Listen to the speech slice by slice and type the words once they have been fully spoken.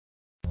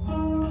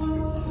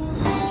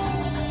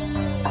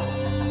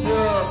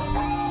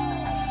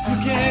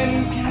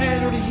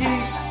handle the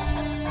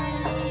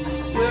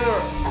heat.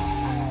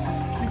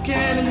 Yeah. You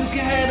can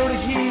handle the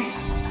heat.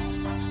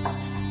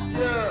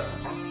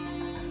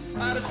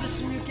 Yeah. Out of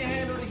system, you can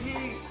handle the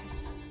heat.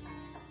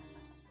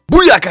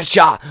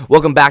 Booyakasha!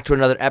 Welcome back to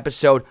another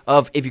episode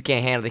of If You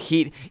Can't Handle the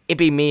Heat. It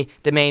be me,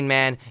 the main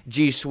man,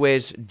 G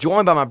Swizz,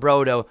 joined by my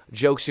brodo,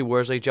 Jokesy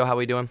Worsley. Joe, how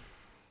we doing?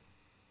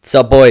 What's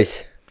up,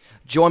 boys?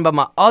 Joined by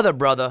my other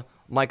brother,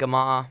 Micah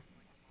Ma'a.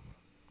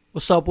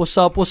 What's up, what's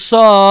up, what's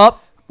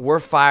up? We're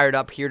fired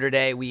up here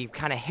today. We've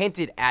kind of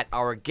hinted at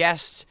our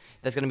guest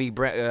that's going to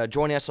be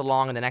joining us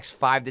along in the next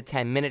 5 to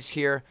 10 minutes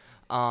here.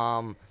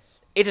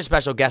 It's a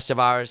special guest of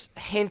ours.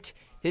 Hint,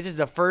 this is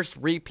the first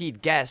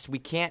repeat guest. We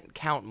can't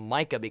count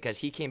Micah because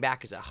he came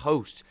back as a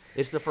host.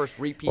 It's the first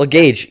repeat Well,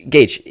 guest.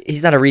 Gage,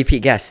 he's not a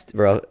repeat guest,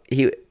 bro.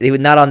 He was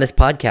not on this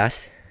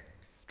podcast.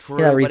 True,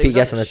 He's not a but he repeat was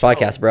guest on the this show.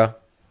 podcast, bro.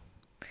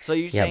 So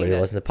you're Yeah, saying but it that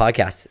wasn't the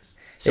podcast.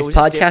 So This is this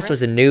podcast different?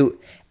 was a new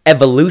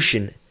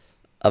evolution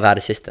of Out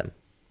of System.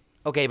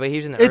 Okay, but he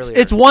was in the It's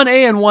earlier.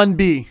 1A and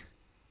 1B.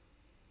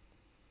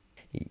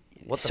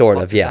 What the sort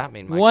fuck of, does yeah. that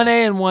mean, Micah?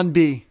 1A and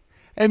 1B.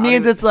 It don't means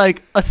even- it's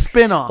like a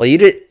spin-off. Well,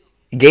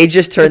 Gage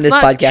just turned It's this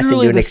not podcast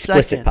truly into an the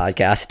explicit second.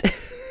 podcast.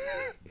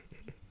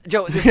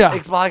 Joe, this Yeah.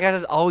 podcast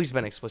has always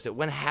been explicit.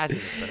 When hasn't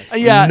it been explicit?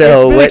 Yeah, No,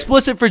 it's been what-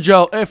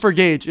 explicit for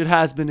Gage. It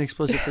has been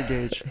explicit for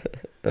Gage.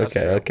 That's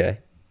okay, true. okay.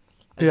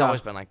 It's Yeah.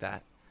 always been like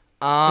that.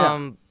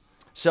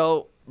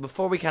 So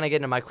before we kind of get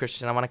into Mike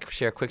Christian, I want to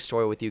share a quick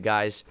story with you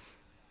guys.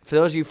 For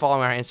those of you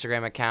following our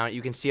Instagram account,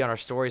 you can see on our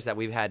stories that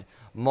we've had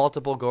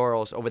multiple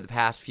girls over the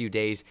past few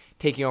days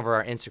taking over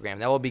our Instagram.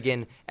 That will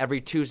begin every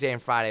Tuesday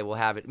and Friday. We'll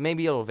have it.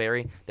 Maybe it'll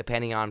vary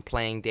depending on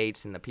playing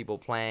dates and the people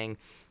playing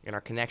and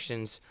our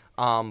connections.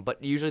 But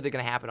usually they're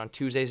going to happen on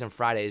Tuesdays and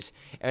Fridays.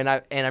 And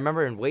I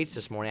remember in weights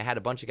this morning, I had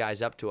a bunch of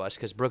guys up to us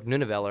because Brooke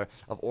Nuneveller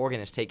of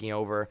Oregon is taking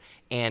over.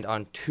 And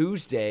on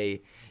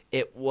Tuesday,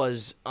 it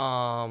was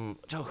Joe,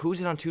 who's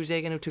it on Tuesday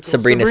again? Who took over?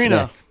 Sabrina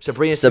Sabrina. Smith.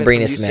 Sabrina Smith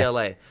Smith. from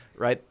UCLA,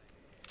 right?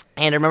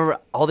 And I remember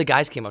all the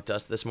guys came up to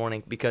us this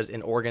morning because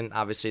in Oregon,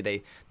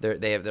 obviously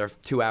they're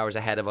 2 hours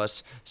ahead of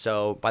us.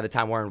 So by the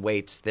time we're in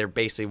weights, they're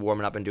basically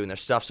warming up and doing their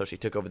stuff. So she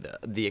took over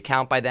the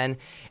account by then.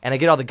 And I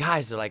get all the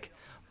guys. They're like,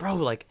 bro,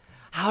 like,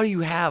 how do you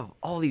have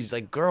all these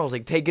like girls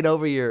like taking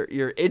over your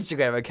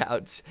Instagram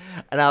accounts?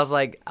 And I was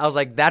like,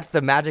 that's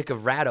the magic of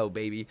Rado,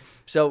 baby.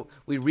 So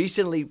we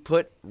recently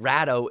put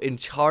Rado in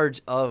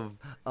charge of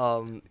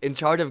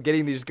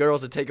getting these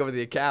girls to take over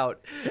the account.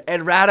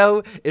 And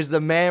Rado is the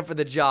man for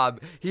the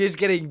job. He is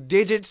getting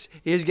digits,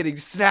 he is getting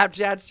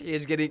Snapchats, he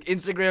is getting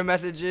Instagram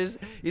messages.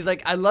 He's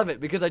like, I love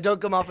it because I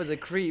don't come off as a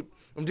creep.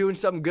 I'm doing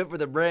something good for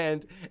the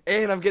brand,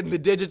 and I'm getting the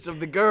digits of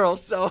the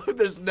girls. So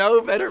there's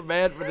no better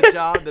man for the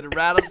job than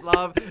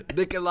Radoslav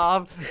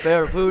Nikolov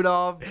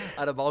Perepudov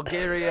out of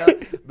Bulgaria.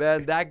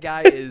 Man, that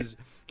guy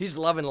he's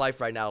loving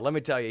life right now. Let me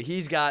tell you,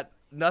 he's got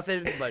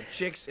nothing but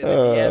chicks in the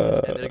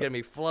DMs, and they're going to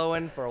be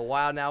flowing for a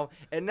while now.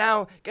 And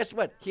now, guess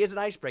what? He has an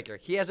icebreaker.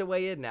 He has a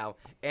way in now,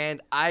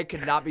 and I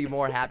could not be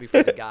more happy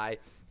for the guy,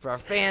 for our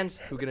fans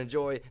who can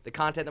enjoy the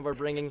content that we're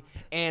bringing,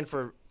 and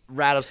for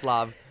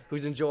Radoslav,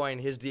 who's enjoying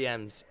his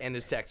DMs and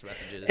his text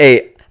messages.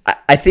 Hey,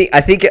 I think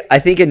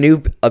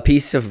a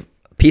piece of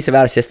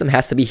Out of System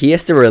has to be he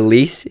has to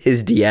release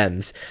his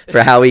DMs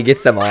for how he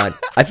gets them on.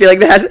 I feel like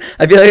that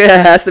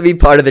has to be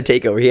part of the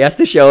takeover. He has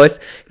to show us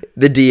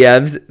the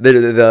DMs,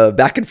 the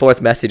back and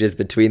forth messages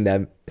between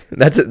them.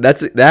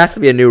 That has to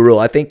be a new rule.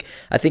 I think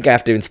I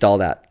have to install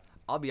that.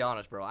 I'll be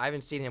honest, bro. I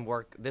haven't seen him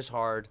work this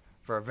hard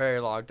for a very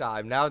long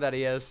time. Now that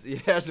he has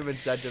some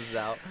incentives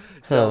out.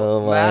 So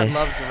Oh, my. mad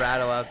love to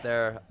Rado out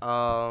there.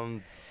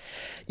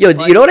 Yo,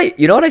 But- you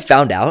know what I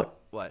found out?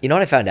 What? You know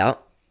what I found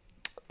out?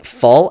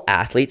 Fall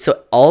athletes.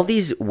 So all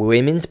these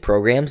women's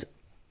programs,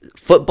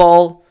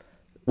 football,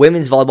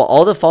 women's volleyball,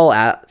 all the fall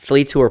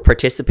athletes who are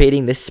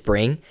participating this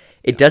spring,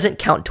 it doesn't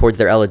count towards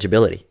their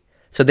eligibility.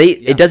 So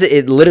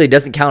it literally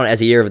doesn't count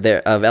as a year of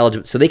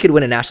eligibility. So they could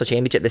win a national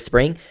championship this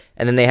spring,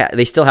 and then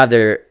they still have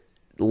their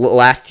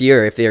last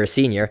year if they're a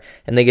senior,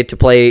 and they get to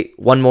play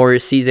one more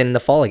season in the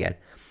fall again.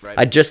 Right.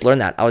 I just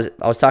learned that. I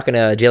was talking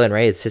to Jalen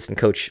Ray, assistant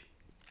coach,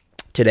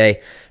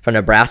 today from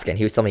Nebraska, and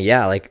he was telling me,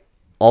 yeah, like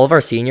all of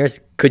our seniors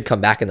could come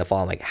back in the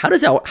fall. I'm like, how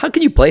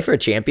can you play for a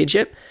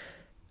championship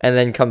and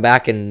then come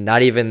back and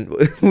not even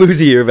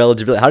lose a year of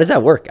eligibility? How does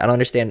that work? I don't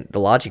understand the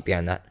logic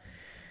behind that.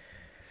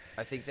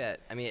 I think that,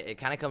 I mean, it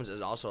kind of comes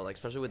as also, like,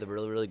 especially with the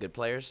really, really good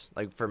players.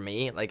 Like, for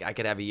me, like, I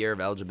could have a year of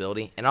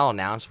eligibility, and I'll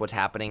announce what's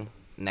happening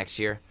next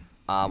year,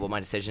 what my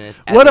decision is.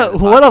 at What the a end of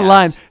the what a podcast.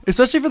 line,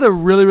 especially for the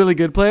really really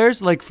good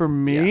players. Like for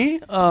me,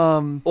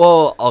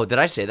 Well, did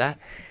I say that?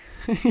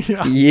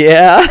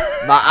 Yeah.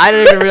 I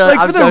didn't even realize. like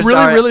I'm for the so really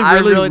sorry. really I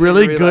really didn't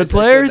really realize good I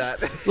players. said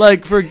that.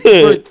 Like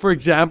for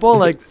example,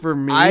 like for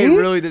me, I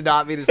really did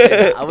not mean to say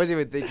that. I wasn't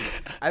even thinking.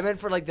 I meant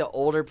for like the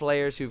older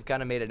players who've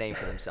kind of made a name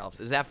for themselves.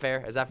 Is that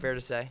fair? Is that fair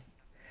to say?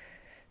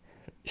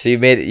 So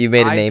you've made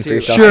a I name for too.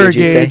 yourself. sure, would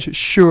you say? Gage,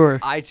 sure.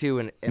 I too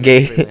am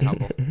Gay. extremely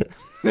humble.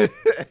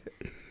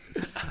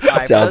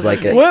 Alright, Sounds but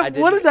like I it.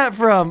 did- What is that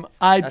from?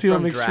 I That's too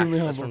from am Drax. extremely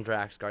That's humble. from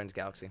Drax, Guardians of the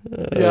Galaxy.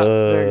 Yeah,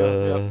 there you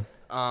go.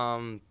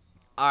 All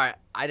right,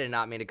 I did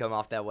not mean to come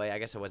off that way. I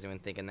guess I wasn't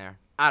even thinking there.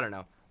 I don't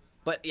know,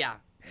 but yeah.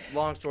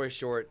 Long story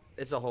short,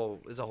 it's a whole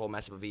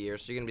mess up of a year.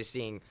 So you're gonna be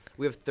seeing.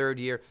 We have third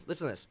year.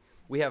 Listen to this.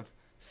 We have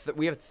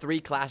 3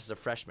 classes of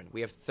freshmen.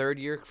 We have third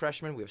year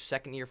freshmen. We have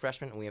second year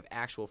freshmen, and we have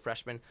actual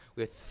freshmen.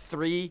 We have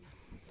three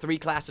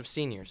class of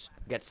seniors.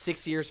 We got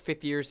 6 years,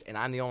 5th years, and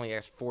I'm the only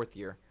 4th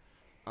year.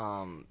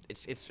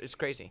 It's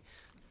crazy.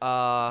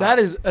 That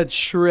is a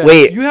trip.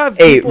 Wait, you have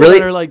hey, people really?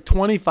 that are like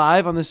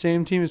 25 on the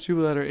same team as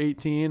people that are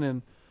 18,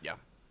 and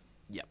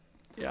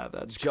yeah,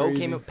 that's Joe crazy.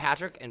 came in.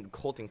 Patrick and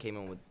Colton came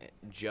in with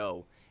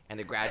Joe, and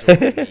they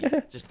graduated with me.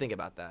 Just think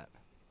about that.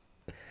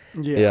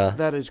 Yeah,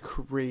 that is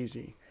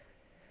crazy.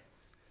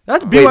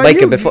 That's Wait, BYU.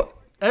 Micah, before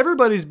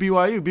Everybody's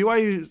BYU.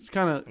 BYU's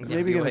kind of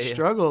maybe going to BYU.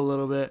 struggle a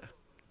little bit.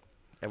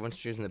 Everyone's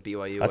choosing the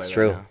BYU. That's way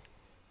true. Right now.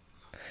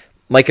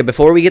 Micah,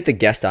 before we get the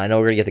guest on, I know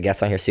we're gonna get the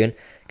guest on here soon.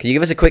 Can you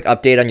give us a quick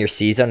update on your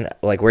season,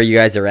 like where you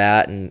guys are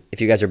at, and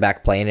if you guys are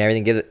back playing and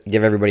everything?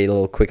 Give everybody a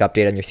little quick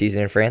update on your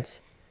season in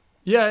France.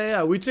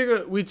 Yeah. We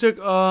took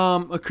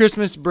a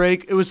Christmas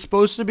break. It was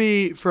supposed to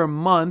be for a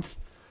month,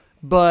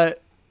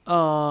 but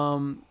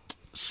some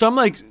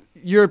like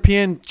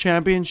European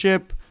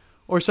championship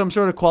or some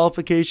sort of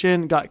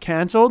qualification got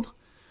canceled.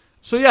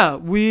 So yeah,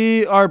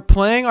 we are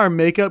playing our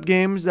makeup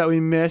games that we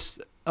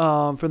missed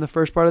from the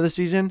first part of the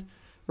season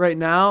right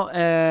now,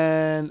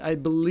 and I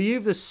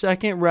believe the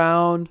second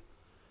round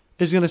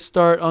is going to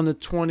start on the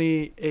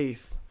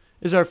 28th.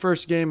 Is our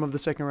first game of the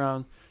second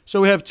round.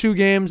 So we have 2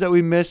 games that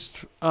we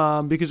missed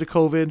because of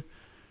COVID.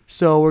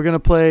 So we're going to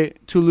play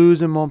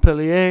Toulouse and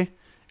Montpellier.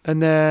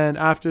 And then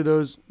after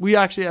those, we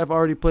actually have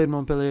already played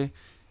Montpellier.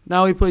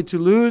 Now we play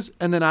Toulouse,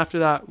 and then after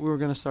that, we were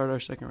going to start our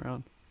second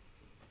round.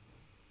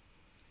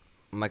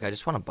 Mike, I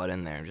just want to butt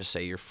in there and just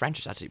say your French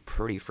is actually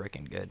pretty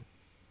freaking good.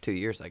 2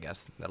 years, I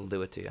guess. That'll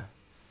do it to you.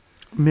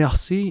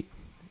 Merci.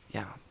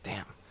 Yeah,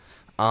 damn.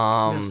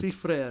 Merci,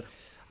 frère.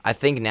 I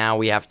think now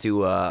we have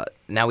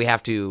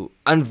to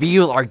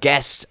unveil our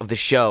guest of the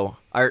show,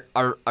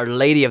 our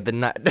lady of the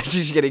night.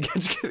 Just kidding.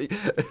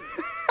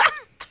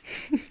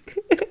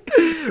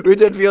 We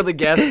did unveil the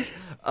guest.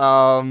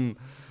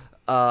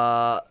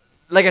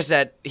 Like I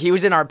said, he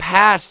was in our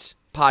past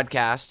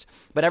podcast,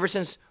 but ever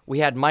since we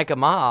had Micah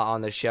Maha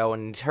on the show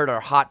and heard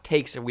our hot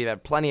takes, and we've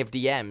had plenty of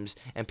DMs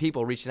and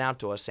people reaching out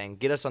to us saying,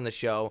 "Get us on the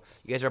show.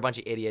 You guys are a bunch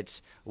of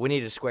idiots. We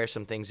need to square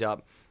some things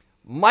up."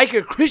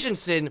 Micah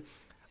Christensen,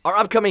 our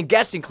upcoming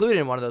guest, included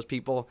in one of those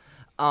people,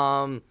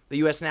 the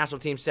U.S. national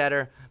team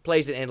setter,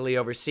 plays in Italy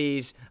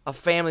overseas, a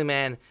family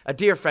man, a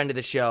dear friend of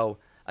the show.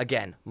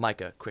 Again,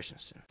 Micah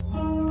Christensen.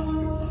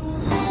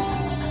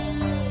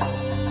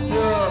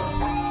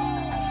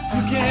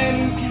 You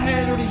can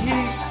handle the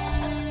heat.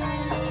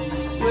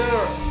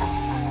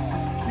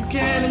 Yeah. You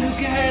can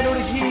handle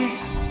the heat.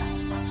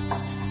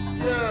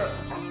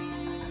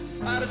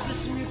 Yeah. Out of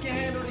system, you can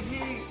handle the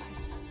heat.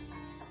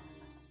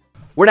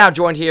 We're now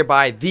joined here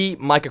by the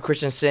Micah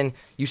Christensen.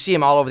 You see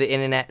him all over the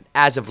internet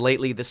as of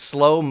lately. The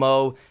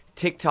slow-mo,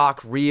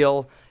 TikTok,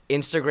 Reel,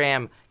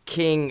 Instagram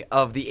king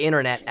of the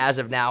internet as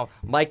of now.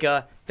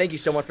 Micah, thank you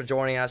so much for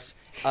joining us.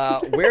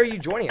 Where are you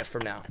joining us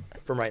from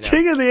right now?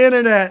 King of the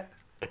internet.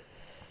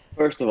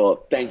 First of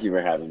all, thank you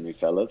for having me,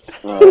 fellas.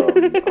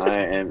 I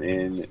am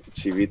in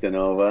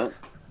Civitanova,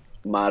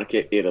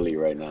 Marche, Italy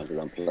right now because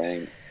I'm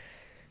playing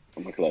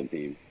on my club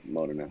team,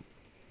 Modena.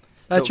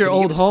 That's So your can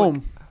you old give us a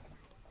home.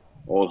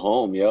 Old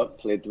home, yep.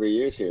 Played 3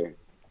 years here.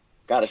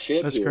 Got a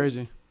ship That's here.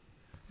 crazy.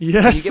 you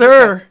Yes, give us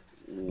sir.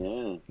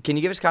 Yeah. Can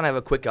you give us kind of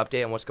a quick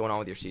update on what's going on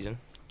with your season?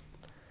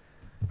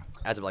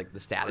 As of, like, the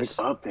Quick status.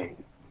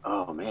 update.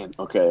 Oh, man.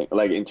 Okay.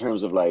 Like, in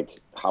terms of, like,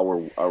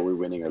 are we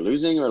winning or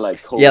losing or,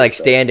 like, COVID Yeah, like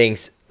stuff?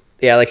 standings.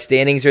 Yeah, like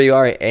standings where you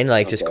are, and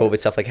like just Okay. COVID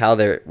stuff. Like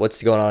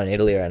what's going on in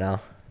Italy right now?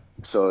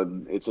 So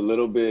it's a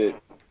little bit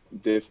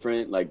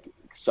different. Like,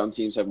 some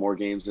teams have more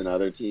games than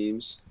other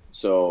teams.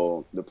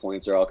 So the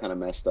points are all kind of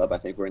messed up. I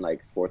think we're in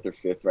like 4th or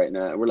 5th right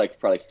now. We're like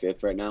probably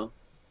 5th right now.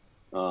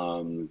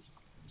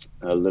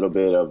 A little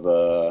bit of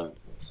a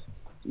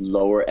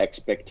lower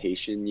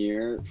expectation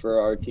year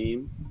for our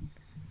team.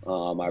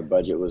 Our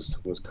budget was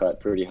cut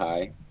pretty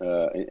high.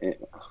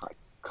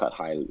 Cut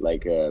high,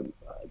 like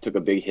took a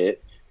big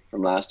hit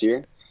from last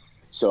year.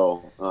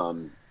 So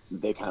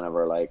they kind of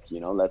are like,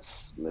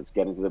 let's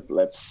get into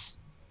let's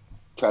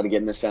try to get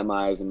in the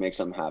semis and make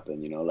something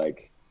happen.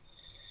 Like,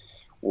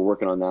 we're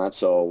working on that.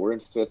 So we're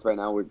in 5th right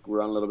now.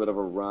 We're on a little bit of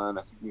a run.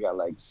 I think we got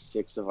like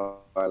 6 of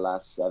our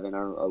last 7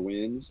 are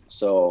wins.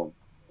 So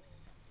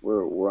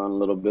we're on a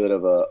little bit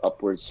of a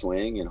upward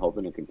swing and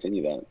hoping to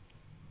continue that.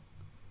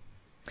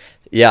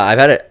 Yeah,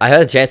 I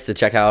had a chance to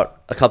check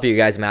out a couple of you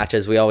guys'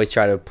 matches. We always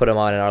try to put them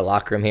on in our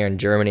locker room here in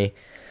Germany.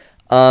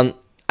 I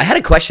had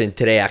a question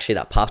today actually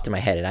that popped in my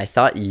head, and I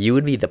thought you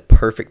would be the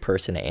perfect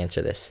person to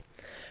answer this.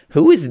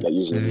 Who is That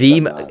usually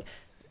the? means I'm not.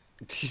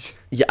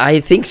 Yeah, I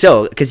think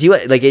so. Because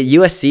like at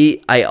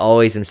USC, I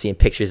always am seeing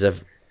pictures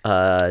of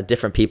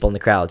different people in the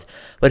crowds.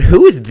 But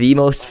who is the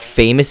most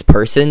famous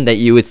person that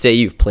you would say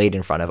you've played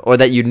in front of, or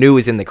that you knew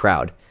was in the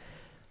crowd?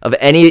 of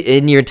any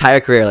in your entire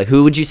career? Like,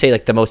 who would you say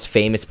like the most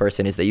famous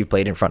person is that you've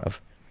played in front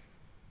of?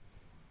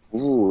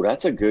 Ooh,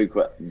 that's a good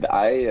question.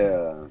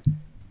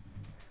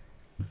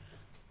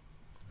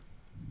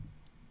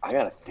 I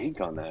gotta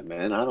think on that,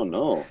 man. I don't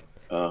know.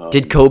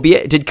 Did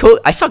Kobe?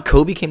 I saw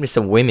Kobe came to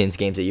some women's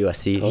games at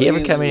USC. He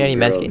ever come to any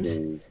men's games?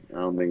 I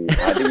don't think.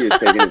 I think he was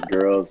taking his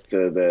girls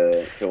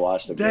to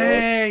watch the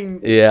Dang.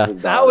 girls. Yeah.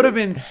 That would have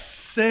been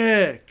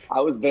sick.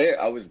 I was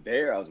there.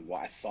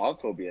 I saw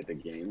Kobe at the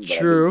game, but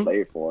True. I didn't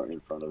play for it in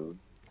front of him.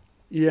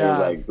 It Yeah. was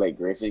like Blake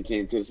Griffin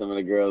came to some of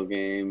the girls'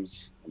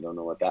 games. I don't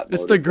know what that.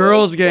 It's motive the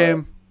girls' was,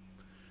 game.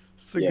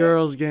 It's the Yeah.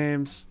 girls'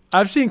 games.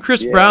 I've seen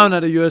Chris Yeah. Brown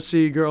at a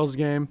USC girls'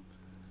 game.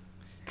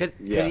 Because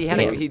Yeah.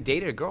 he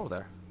dated a girl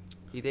there.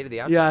 He dated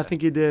the outside. Yeah, I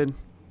think he did.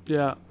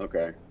 Yeah. but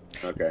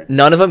okay.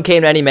 None of them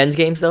came to any men's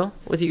games though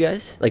with you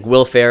guys. Like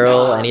Will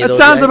Ferrell, Nah. any of That those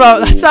sounds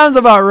guys? that sounds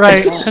about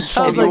right. That If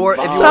sounds you like wore- if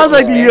you sounds wore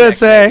like the spandex,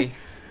 USA. maybe.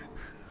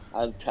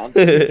 I'm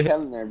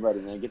telling everybody,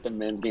 man, get the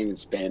men's game in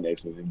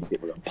spandex with them.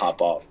 People gonna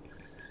pop off.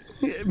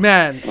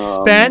 Man, That's a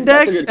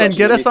spandex good and question.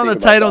 get What us do on you the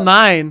think about Title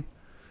that? IX,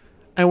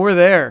 and we're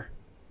there.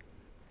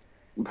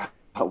 We're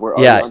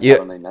already Yeah, on you-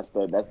 Title IX.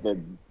 That's the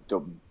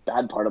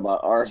bad part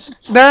about ours.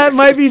 That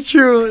might be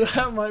true.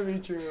 That might be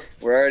true.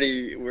 We're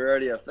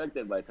already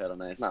affected by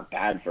Title IX. It's not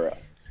bad for us.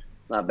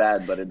 It's not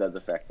bad, but it does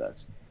affect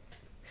us.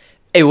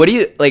 Hey, what do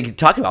you like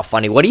talking about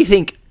funny? What do you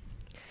think?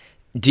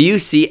 Do you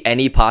see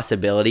any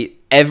possibility?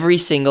 Every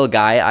single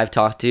guy I've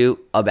talked to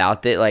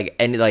about it, like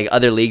any like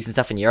other leagues and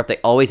stuff in Europe, they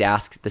always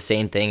ask the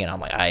same thing, and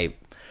I'm like,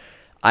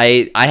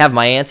 I have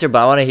my answer, but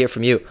I want to hear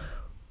from you.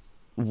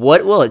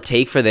 What will it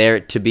take for there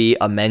to be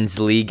a men's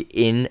league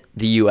in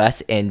the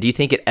U.S., and do you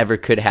think it ever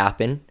could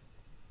happen?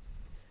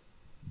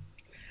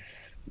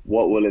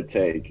 What will it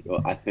take?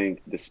 Well, I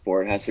think the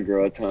sport has to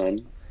grow a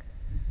ton,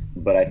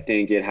 but I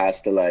think it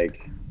has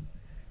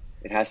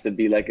to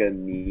be like a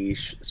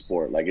niche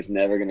sport. Like it's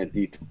never gonna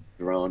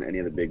dethrone any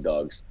of the big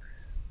dogs.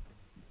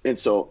 And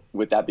so,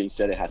 with that being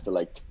said, it has to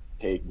like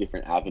take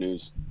different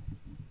avenues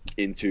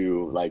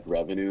into like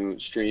revenue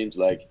streams.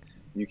 Like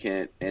you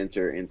can't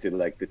enter into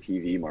like the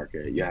TV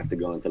market. You have to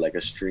go into like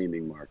a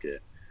streaming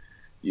market.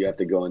 You have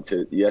to go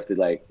into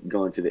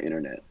the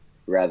internet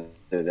rather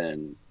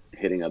than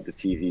hitting up the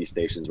TV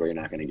stations where you're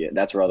not going to get.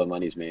 That's where all the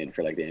money's made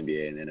for like the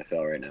NBA and the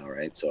NFL right now,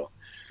 right? So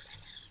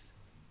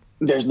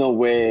there's no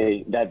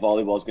way that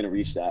volleyball is going to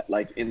reach that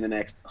like in the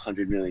next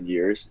 100 million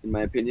years, in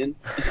my opinion.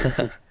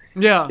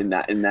 Yeah. in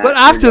that. But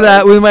after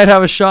that, we might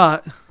have a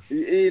shot.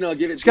 You know,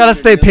 give it. Just gotta 200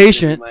 stay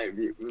million,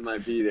 patient. We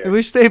might be there. If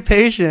we stay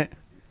patient.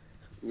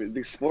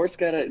 The sports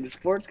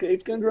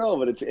it's gonna grow,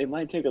 but it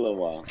might take a little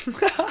while.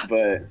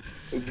 but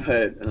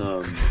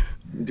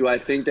do I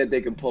think that they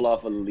can pull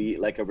off a league,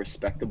 like a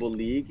respectable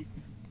league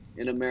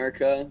in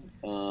America?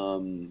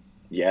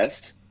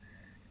 Yes,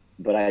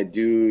 but I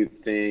do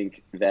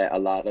think that a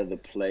lot of the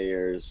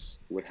players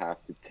would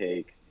have to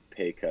take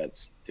pay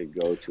cuts to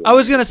go to. I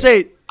was gonna America.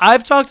 say,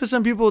 I've talked to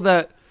some people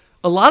that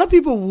a lot of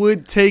people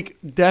would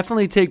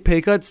definitely take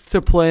pay cuts to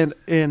play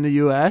in the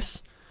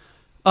U.S.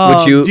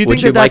 Would you- Do you would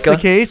think you, that that's the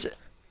Micah? case?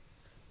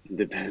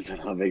 Depends on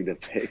how big the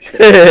pay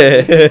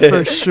cut.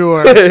 For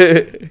sure.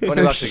 $20 For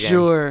a game.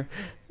 sure.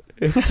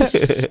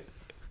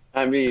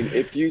 I mean,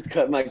 if you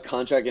cut my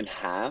contract in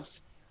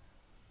half,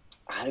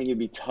 I think it'd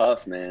be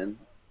tough, man.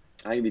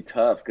 I think it'd be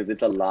tough because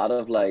it's a lot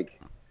of like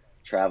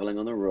traveling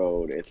on the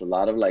road. It's a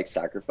lot of like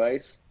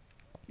sacrifice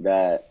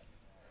that,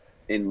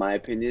 in my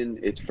opinion,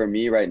 it's for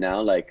me right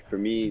now. Like for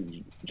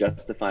me,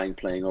 justifying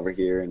playing over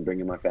here and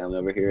bringing my family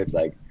over here, it's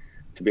like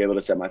to be able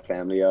to set my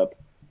family up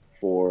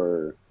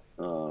for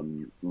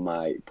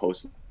my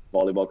post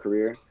volleyball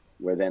career,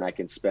 where then I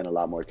can spend a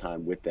lot more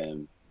time with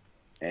them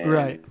and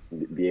Right.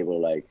 be able to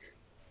like,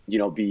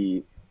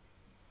 be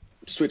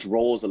switch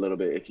roles a little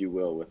bit, if you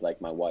will, with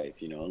like my wife,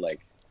 like,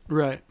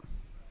 Right.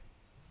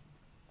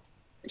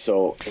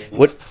 so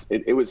What-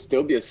 it would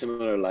still be a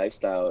similar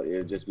lifestyle. It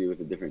would just be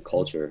with a different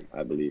culture,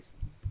 I believe,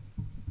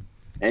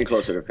 and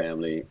closer to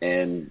family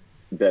and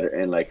better,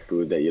 and like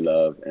food that you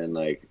love and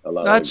like a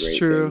lot That's of great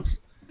true. things.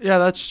 Yeah,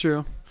 that's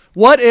true.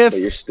 What if?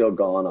 But you're still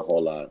gone a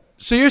whole lot.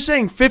 So you're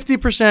saying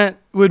 50%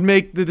 would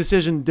make the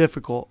decision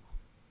difficult.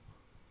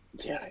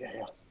 Yeah,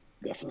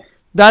 definitely.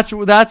 That's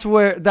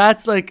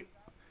like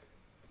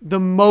the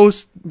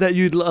most that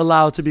you'd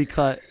allow to be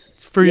cut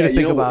for you to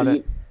think about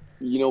it.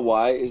 You know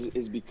why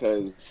is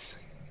because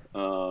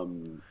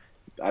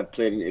I've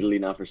played in Italy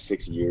now for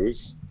 6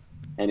 years,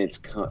 and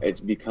it's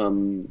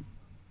become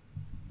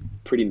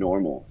pretty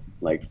normal,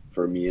 like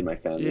for me and my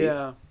family.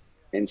 Yeah.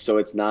 And so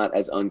it's not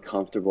as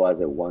uncomfortable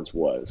as it once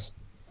was,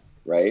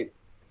 right?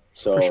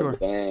 So For sure.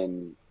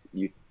 then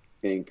you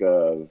think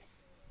of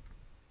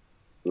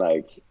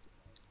like,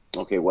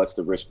 okay, what's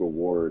the risk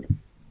reward?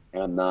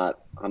 And I'm not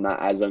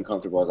as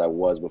uncomfortable as I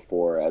was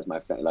before, as my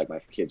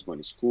kid's going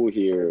to school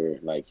here,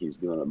 like he's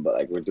doing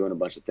we're doing a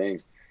bunch of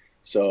things.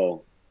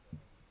 So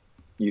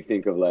you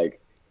think of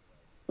like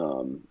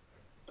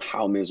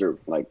how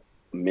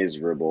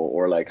miserable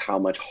or like how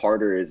much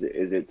harder is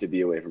it to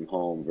be away from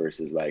home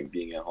versus like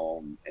being at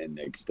home and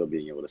like still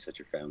being able to set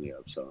your family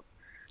up. So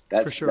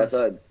That's sure. that's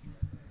a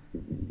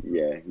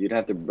yeah. You'd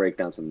have to break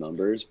down some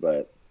numbers,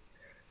 but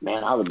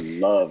man, I would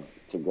love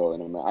to go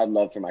in America. I'd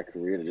love for my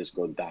career to just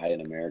go die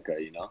in America.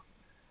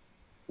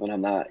 When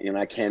I'm not,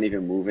 I can't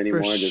even move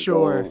anymore.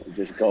 sure.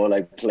 Just go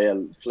like play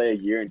a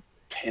year in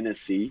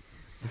Tennessee.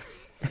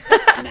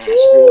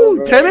 Nashville,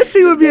 bro.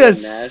 Tennessee would be a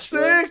Nashville.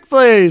 sick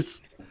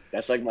place.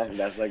 That's like my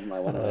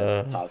one of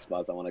the top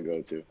spots I want to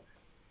go to.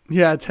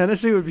 Yeah,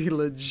 Tennessee would be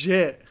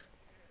legit.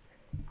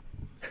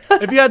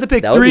 If you had to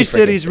pick That would be three freaking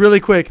cities sick. really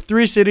quick,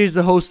 3 cities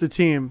to host the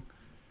team.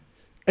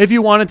 If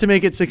you wanted to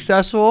make it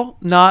successful,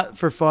 not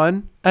for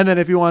fun, and then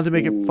if you wanted to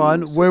make it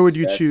fun, where would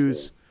you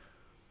choose?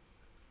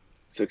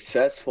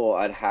 Successful,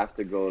 I'd have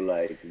to go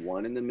like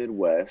one in the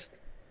Midwest.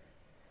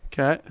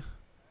 Okay.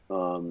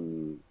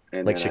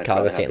 And Like then I'd Chicago,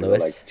 probably have St. to go, Louis?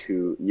 like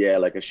two, yeah,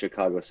 like a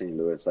Chicago, St.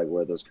 Louis, like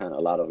where those a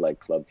lot of like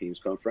club teams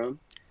come from.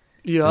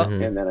 Yeah.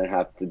 Mhm. And then I'd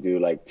have to do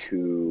like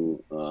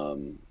two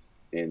on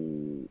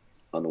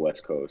the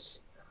West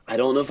Coast. I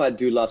don't know if I'd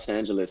do Los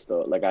Angeles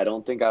though. Like I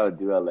don't think I would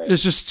do LA.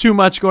 There's just too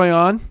much going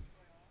on.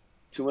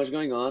 Too much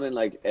going on, and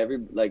like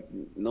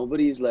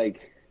nobody's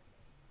like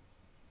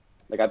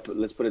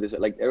let's put it this way,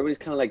 like everybody's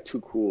kind of like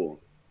too cool.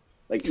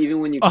 Like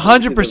even when you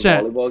come to the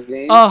 100%. volleyball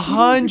games,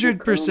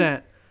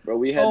 100%. bro,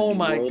 we had Oh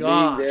my World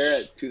gosh. League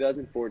there at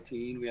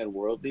 2014. We had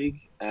World League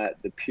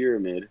at the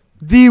Pyramid.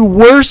 The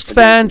worst Against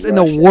fans in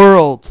the Russia.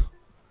 world.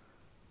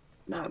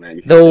 Nah, man.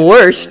 You The can't say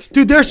worst?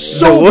 Dude, they're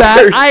so The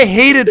bad. worst. I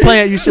hated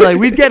playing at UCLA.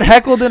 We'd get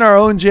heckled in our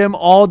own gym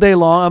all day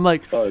long. I'm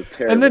like, Oh, it's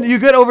terrible. and then you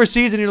get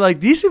overseas and you're like,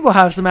 these people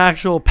have some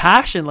actual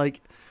passion.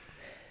 Like,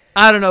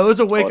 I don't know. It was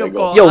a wake they up go-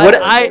 call. Yo,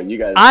 what- You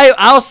guys-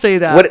 I'll say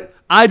that. What-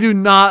 I do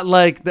not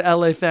like the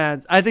LA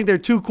fans. I think they're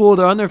too cool.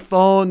 They're on their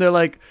phone. They're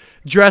like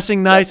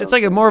dressing nice. That's It's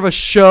like what I'm more of a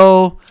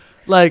show.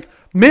 Like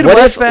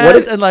Midwest what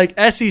fans if- and like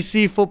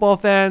SEC football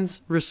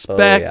fans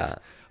respect. yeah.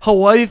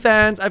 Hawaii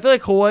fans. I feel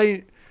like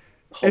Hawaii,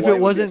 if Hawaii would it be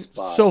a wasn't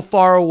spot. so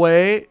far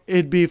away,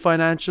 it'd be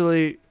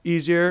financially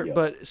easier, Yeah.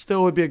 but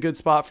still would be a good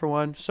spot for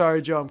one.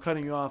 Sorry, Joe, I'm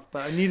cutting you off,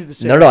 but I needed to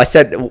say No, that. I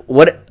said,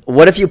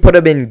 what if you put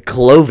them in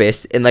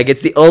Clovis and like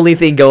it's the only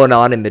thing going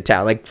on in the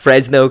town, like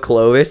Fresno,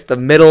 Clovis, the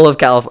middle of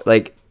California,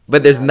 like,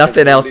 but there's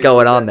nothing else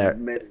going on there.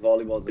 Men's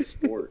volleyball is a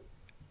sport.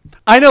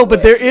 I know,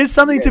 but there is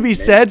something to be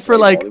said for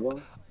like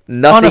on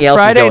Nothing a else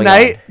Friday is going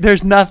night, on.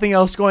 there's nothing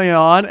else going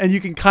on, and you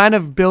can kind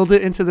of build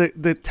it into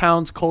the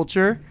town's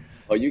culture.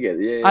 Oh, you get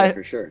it. Yeah, I-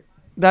 for sure.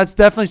 That's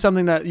definitely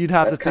something that you'd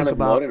have That's to think kind of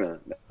about. Modena.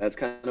 That's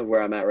kind of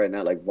where I'm at right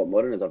now. Like,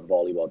 Modena is a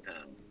volleyball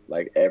town.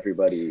 Like,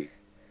 everybody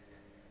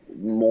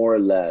more or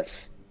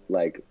less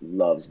like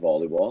loves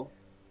volleyball.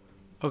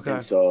 Okay.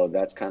 And so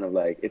that's kind of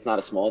like, it's not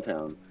a small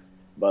town,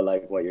 but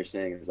like what you're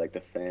saying is like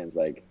the fans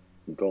like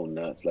go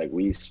nuts. Like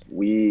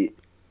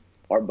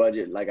our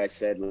budget, like I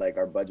said, like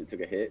our budget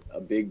took a hit.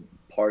 A big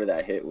part of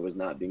that hit was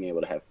not being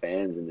able to have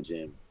fans in the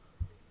gym.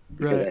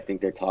 Because I Right.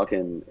 think they're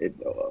talking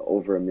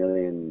over €1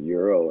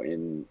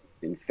 million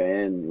in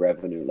fan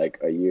revenue like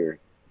a year.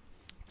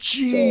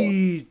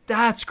 Jeez,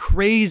 that's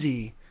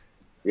crazy.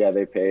 Yeah,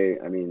 they pay.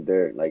 I mean,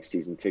 they're like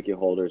season ticket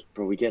holders,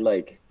 bro. We get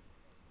like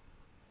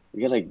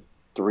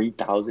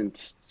 3,000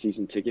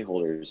 season ticket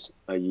holders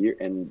a year,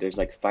 and there's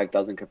like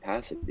 5,000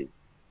 capacity.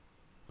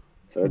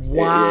 So it's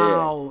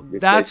Wow,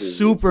 This that's place is-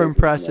 super this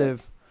place is impressive.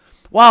 nuts.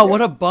 Wow, Yeah.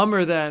 what a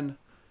bummer then.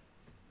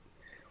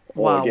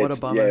 Well, Wow, what a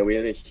bummer. Yeah, we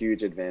have a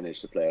huge advantage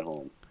to play at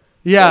home.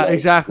 Yeah, So, like,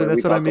 exactly. when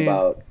That's we what I talk mean.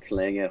 about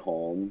playing at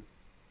home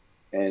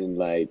and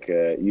like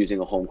using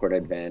a home court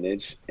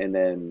advantage, and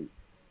then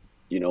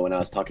when I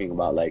was talking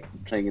about like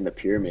playing in the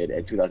Pyramid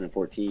at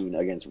 2014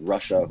 against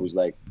Russia, who's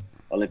like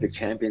Olympic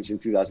champions in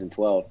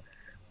 2012,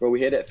 where we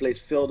had that place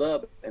filled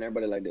up and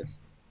everybody like this.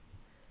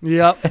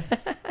 Yep.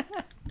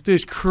 Dude,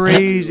 it's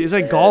crazy. It's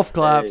like Yeah, golf hey.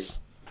 claps.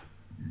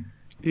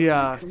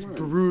 Yeah, it's Come on,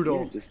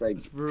 brutal. dude, just like,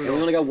 It's and brutal.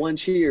 we only got one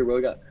cheer, bro.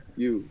 We got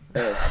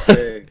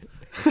USA.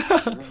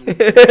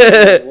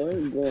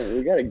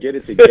 We gotta get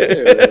it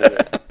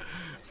together.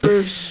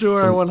 For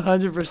sure,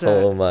 100%.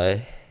 Oh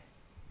my.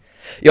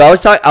 Yo, I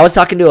was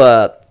talking to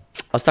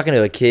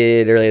a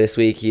kid earlier this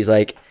week. He's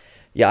like,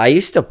 yeah, I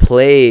used to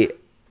play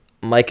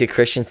Micah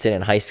Christensen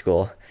in high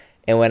school,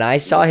 and when I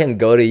saw him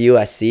go to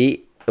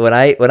USC, when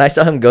I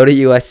saw him go to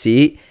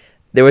USC,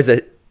 there was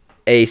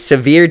a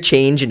severe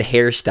change in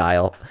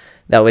hairstyle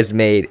that was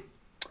made.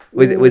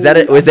 Was there?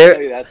 I can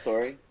tell you that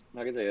story.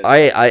 I can tell you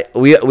that.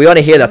 We want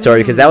to hear that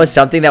story because that was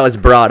something that was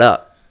brought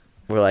up.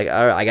 We're like,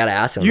 all right, I gotta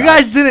ask him. You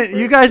about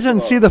guys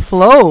didn't see the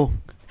flow.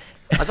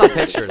 I saw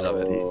pictures of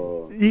it.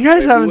 Oh. You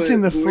guys Hey, haven't who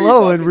seen the are you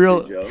flow in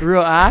talking to, Joe?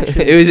 real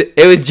action.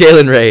 it was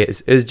Jalen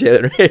Reyes. It was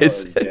Jalen Oh,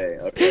 Reyes. it's Jay.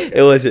 Okay.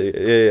 It was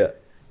yeah.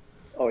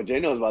 Oh,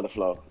 Jay knows about the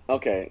flow.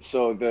 Okay,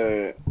 so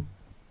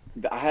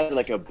I had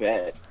like a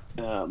bet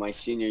my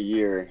senior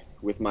year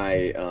with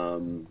my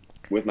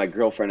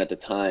girlfriend at the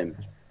time,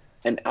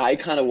 and I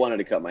kind of wanted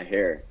to cut my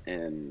hair,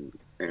 and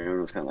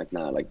everyone was kind of like,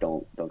 nah, like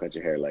don't cut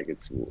your hair, like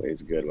it's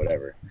good,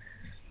 whatever.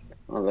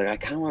 I was like, I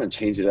kind of want to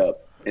change it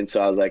up, and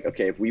so I was like,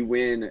 okay, if we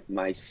win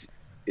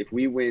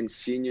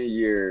senior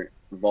year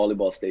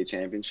volleyball state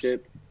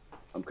championship,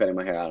 I'm cutting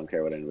my hair. I don't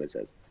care what anybody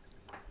says.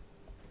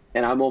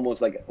 And I'm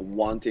almost like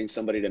wanting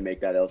somebody to make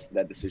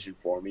that decision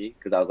for me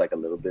because I was like a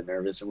little bit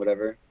nervous and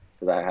whatever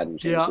because I hadn't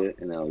changed Yeah. it,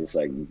 and I was just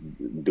like,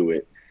 do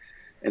it.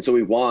 And so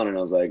we won, and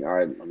I was like, all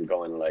right, I'm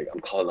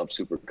calling up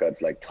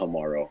Supercuts like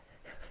tomorrow.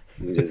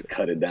 And just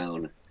cut it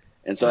down.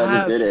 And so I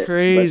just That's did it.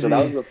 crazy. But so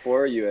that was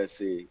before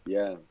USC.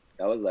 Yeah,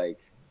 that was like.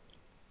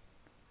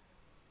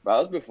 That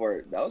was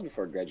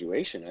before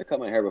graduation. I cut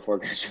my hair before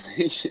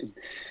graduation.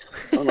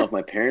 I don't know if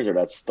my parents are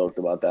that stoked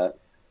about that.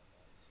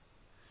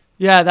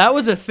 Yeah, that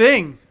was a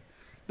thing.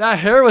 That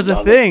hair was That a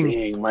was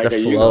thing. Micah, The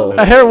you flow. know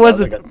That hair was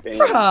like a thing.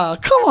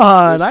 Bruh, come It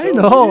on. was I so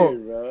know.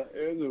 weird, bro.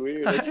 It was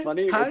weird. It's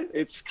funny.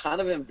 It's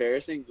kind of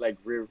embarrassing, like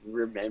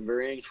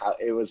remembering how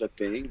it was a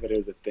thing, but it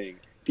was a thing.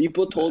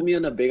 People told me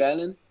on the Big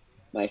Island,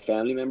 my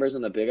family members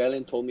on the Big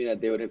Island told me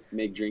that they would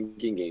make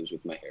drinking games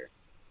with my hair.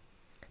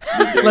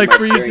 Like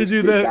for you to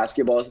do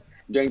the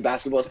during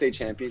basketball state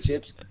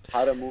championships,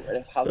 how to move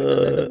it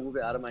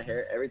out of my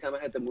hair. Every time I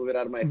had to move it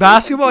out of my face on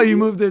basketball, you TV,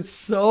 moved it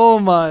so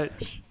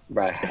much.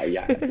 right?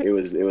 Yeah,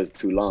 it was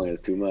too long. It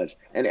was too much.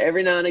 And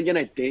every now and again,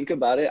 I think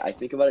about it. I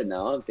think about it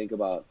now. I think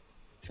about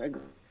should I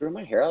grow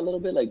my hair out a little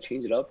bit, like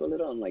change it up a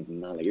little. I'm like,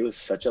 nah. Like it was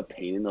such a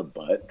pain in the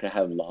butt to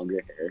have longer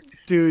hair.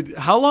 Dude,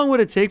 how long would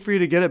it take for you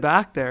to get it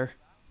back there?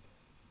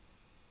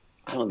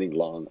 I don't think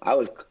long. I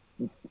was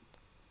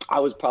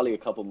probably a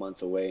couple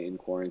months away in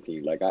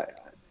quarantine. Like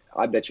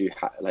I bet you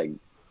like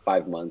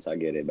 5 months I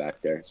get it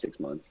back there. 6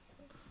 months.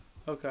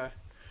 Okay.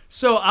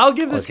 So I'll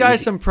give this it's guy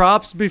easy. some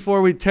props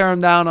before we tear him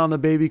down on the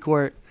baby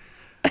court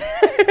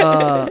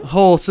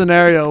whole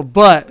scenario.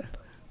 But,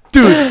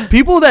 dude,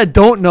 people that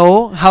don't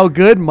know how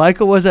good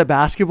Micah was at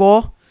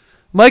basketball,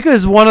 Micah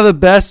is one of the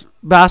best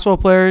basketball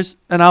players,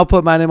 and I'll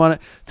put my name on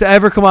it, to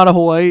ever come out of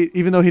Hawaii,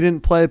 even though he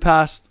didn't play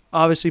past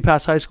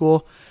high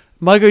school.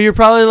 Micah, you're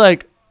probably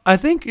like, I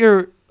think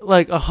you're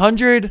like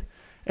 104th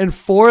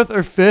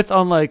or 5th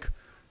on like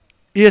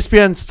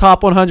ESPN's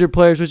top 100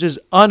 players, which is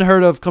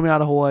unheard of coming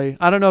out of Hawaii.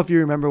 I don't know if you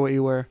remember what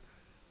you were.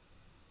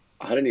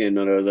 I didn't even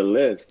know there was a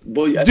list.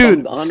 Boy,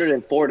 Dude,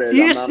 104.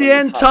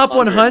 ESPN top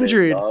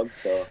 100.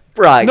 So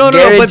Bro, No, but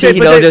guarantee he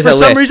knows there's for a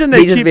some list. reason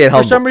He's they just keep being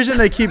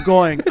humble.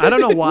 going. I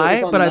don't know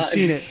why, but I've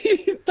seen it.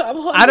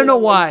 I don't know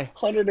why.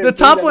 The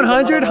top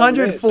 100,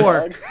 104.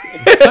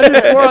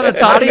 104 on the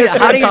top. How do you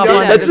top know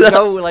that? 100. There's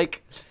no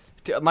like,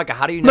 Micah.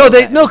 How do you know?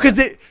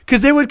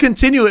 Because they would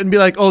continue it and be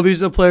like, oh,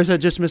 these are the players that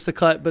just missed the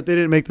cut, but they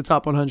didn't make the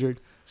top 100.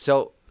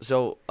 So,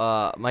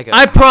 Micah.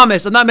 I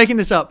promise, I'm not making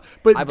this up. I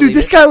But believe dude,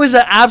 this it. guy was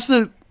an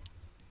absolute.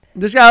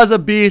 This guy was a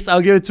beast.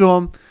 I'll give it to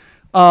him.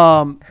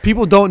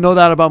 People don't know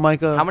that about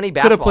Micah. How many Could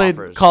have basketball played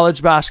offers?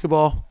 college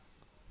basketball.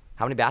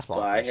 How many basketball?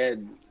 So offers?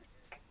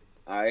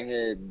 I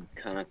had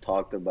kind of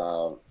talked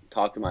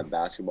to my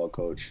basketball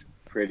coach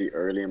pretty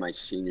early in my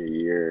senior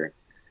year,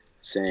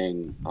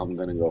 saying I'm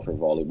gonna go for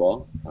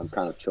volleyball. I'm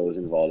kind of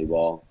chosen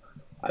volleyball.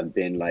 I've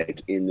been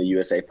like in the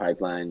USA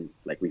pipeline.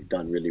 Like we've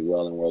done really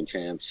well in world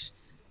champs.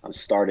 I'm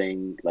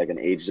starting like an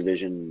age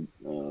division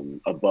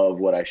above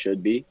what I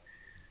should be.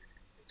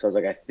 So I was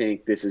like, I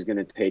think this is going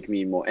to take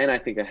me more. And I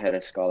think I had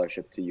a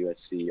scholarship to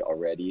USC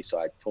already. So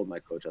I told my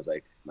coach, I was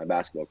like, my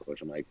basketball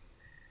coach, I'm like,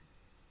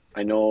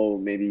 I know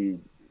maybe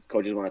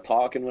coaches want to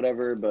talk and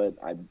whatever, but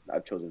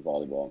I've chosen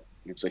volleyball.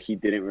 And so he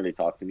didn't really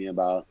talk to me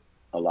about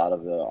a lot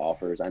of the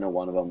offers. I know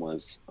one of them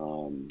was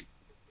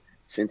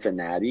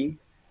Cincinnati,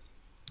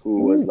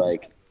 who was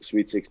like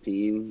Sweet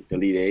 16,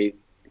 Elite 8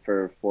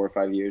 for 4 or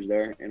 5 years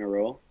there in a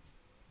row.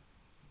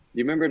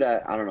 You remember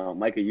that? I don't know,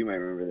 Micah, you might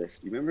remember this.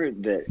 You remember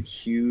the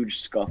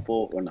huge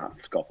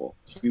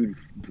huge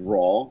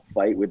brawl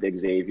fight with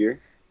Xavier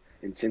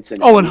in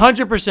Cincinnati? Oh,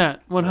 100%.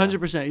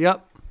 100%.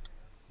 Yep.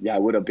 Yeah, I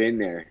would have been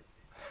there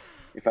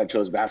if I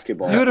chose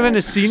basketball. You would have been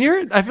a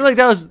senior? I feel like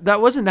that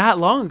wasn't that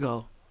long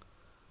ago.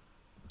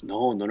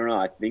 No.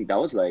 I think that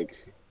was like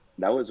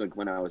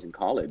when I was in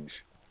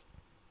college.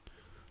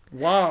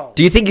 Wow.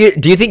 Do you think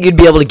you'd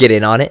be able to get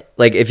in on it?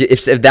 Like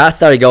if that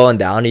started going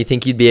down, do you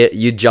think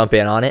you'd jump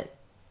in on it?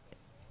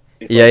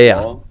 Yeah.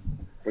 Well,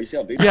 you see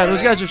how big Yeah,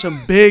 those guys are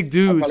some big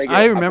dudes.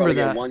 I remember I'll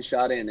that. get one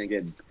shot in and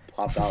get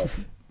popped out.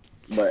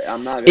 But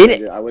I'm not In gonna.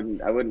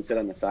 it- I wouldn't sit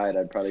on the side.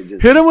 I'd probably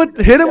just Hit him with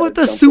gotta the jump in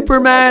for my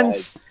Superman.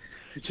 guys.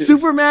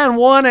 Superman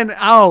 1 and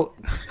out.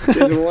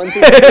 Just one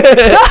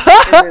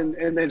thing,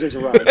 and then just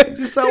run.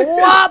 Just a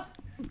whop.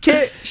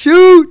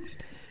 Shoot.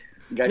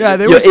 Yeah,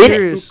 they were Yo, in it-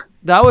 serious.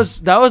 That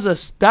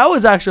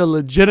was actually a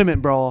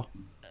legitimate brawl.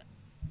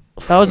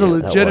 That was a Yeah,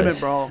 that legitimate was.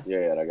 brawl.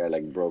 Yeah, that guy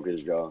like broke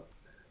his jaw.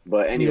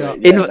 But anyway,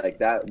 Yeah. like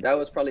that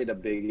was probably the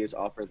biggest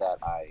offer that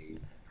I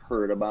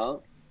heard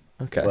about.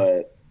 Okay.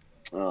 But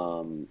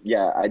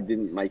yeah,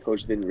 my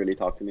coach didn't really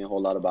talk to me a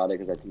whole lot about it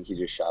because I think he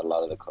just shot a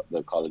lot of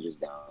the colleges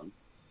down.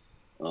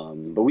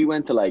 But we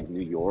went to like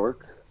New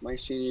York my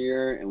senior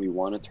year and we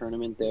won a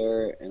tournament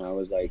there, and I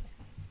was like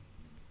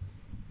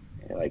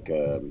I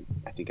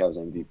think I was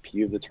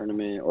MVP of the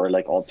tournament or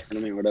like all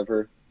tournament or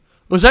whatever.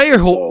 Was that your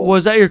So-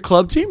 was that your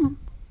club team?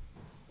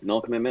 No,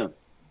 come in, man.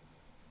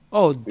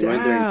 Oh We went during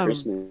damn.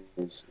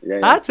 Christmas. Yeah.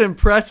 That's So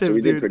impressive,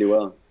 we did dude. pretty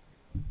well.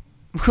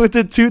 with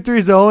the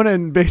 2-3 zone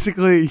and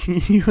basically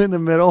you in the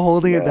middle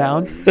holding it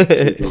down.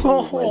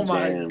 Oh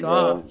my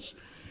gosh.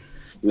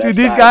 Dude,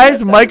 these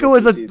guys, Micah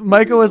was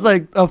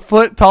like a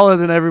foot taller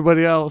than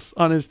everybody else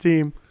on his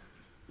team.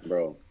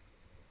 Bro.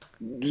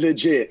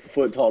 Legit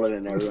foot taller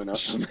than everyone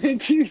else on my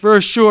team. For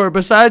sure.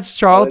 Besides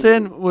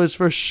Charlton was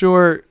for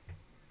sure.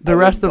 The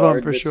rest of them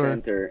for sure.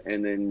 Center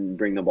and then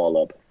bring the ball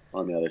up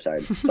on the other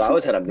side. So I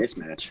always had a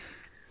mismatch.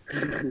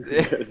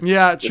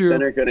 Yeah, The true.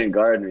 center couldn't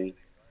guard me.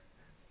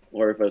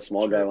 Or if a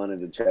small guy wanted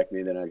to check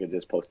me, then I could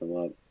just post him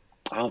up.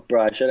 Oh,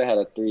 bro, I should have had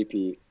a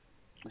 3-peat.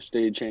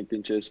 State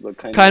championships, but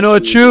kind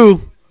of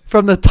Chew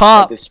from the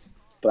top. This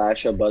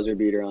splash a buzzer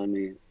beater on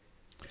me.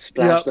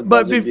 Splash the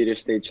but buzzer beater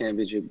state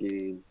championship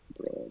game.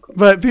 Bro,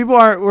 But people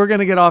aren't. We're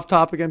gonna get off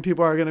topic, and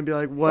people are gonna be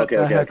like, "What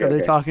the heck are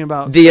they talking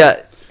about?"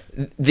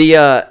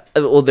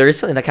 Well, there is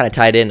something that kind of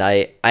tied in.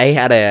 I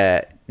had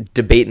a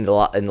debate in the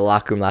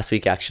locker room last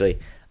week actually.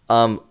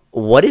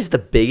 What is the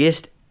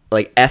biggest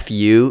like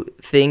FU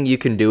thing you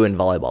can do in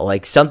volleyball?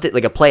 Like something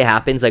like a play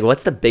happens. Like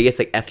what's the biggest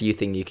like FU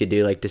thing you could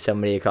do like to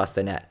somebody across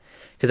the net?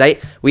 Because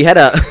we had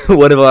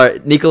one of our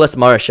Nicolas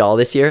Marachal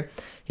this year.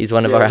 He's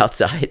one of our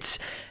outsides,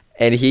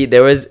 and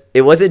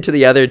it wasn't to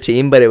the other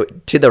team,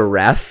 but to the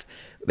ref.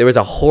 There was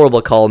a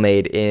horrible call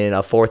made in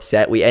a fourth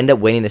set. We end up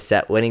winning the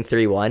set, winning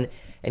 3-1.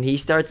 And he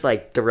starts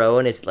like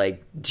throwing his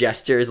like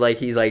gestures, like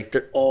he's like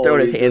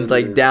throwing his hands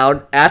like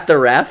down at the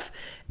ref,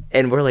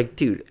 and we're like,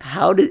 dude,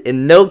 how did?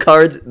 And no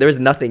cards, there was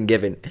nothing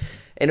given,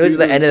 and it was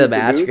the end of the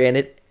match.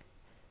 Granted,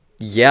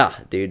 yeah,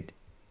 dude.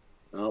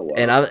 Oh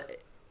wow.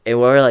 And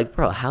we're like,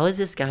 bro, how is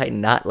this guy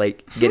not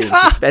like getting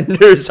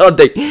suspended or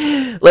something?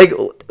 Like,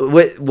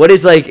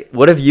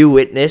 what have you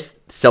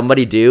witnessed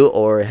somebody do,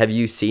 or have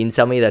you seen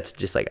somebody that's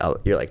just like, oh,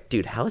 you're like,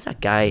 dude, how is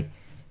that guy?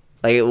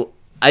 Like,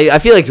 I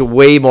feel like it's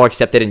way more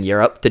accepted in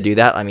Europe to do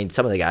that. I mean,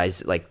 some of the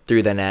guys like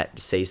through the net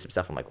say some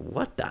stuff. I'm like,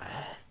 what the?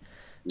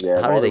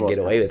 Yeah, how do they get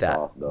away with that?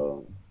 Soft,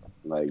 though.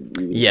 Like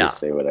you can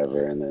just say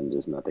whatever, and then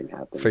just nothing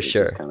happens. For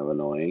sure, it's kind of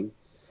annoying.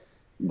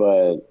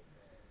 But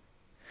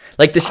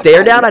like the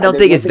stare down, I don't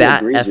think is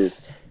that.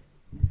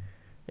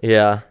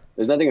 Yeah.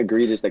 There's nothing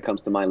egregious that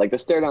comes to mind. Like the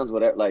stare downs,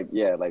 whatever. Like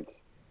yeah, like.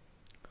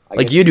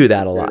 Like you do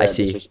that a lot. I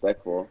see.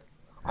 Disrespectful.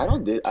 I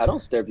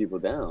don't stare people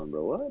down,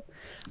 bro. What?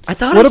 I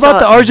thought. What about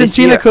the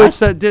Argentina coach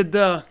that did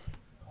the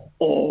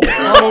all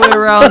the way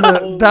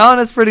around? That one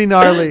is pretty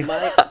gnarly.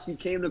 He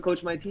came to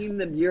coach my team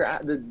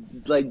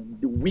the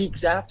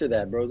weeks after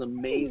that, bro. It was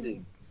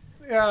amazing.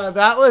 Yeah,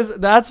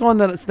 that's one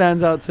that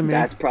stands out to me.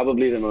 That's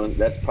probably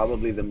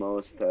the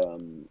most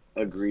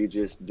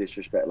egregious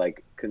disrespect,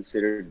 like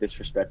considered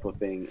disrespectful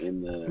thing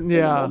in the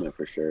moment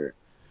for sure.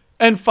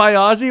 And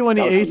Fayazi when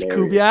he aced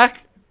Kubiak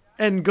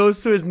and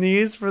goes to his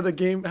knees for the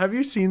game. Have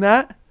you seen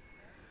that?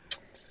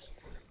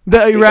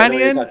 The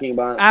Iranian,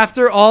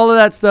 after all of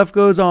that stuff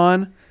goes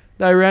on,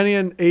 the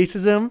Iranian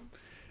aces him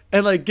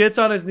and like gets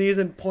on his knees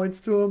and points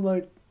to him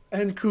like,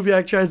 and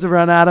Kubiak tries to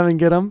run at him and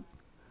get him.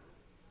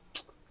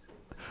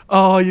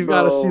 Oh, you've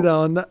got to see that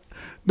one.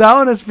 That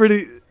one is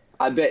pretty.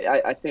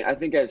 I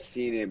think I've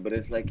seen it, but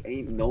it's like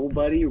ain't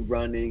nobody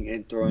running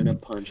and throwing a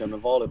punch on the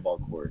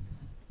volleyball court.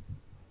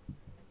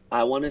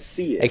 I want to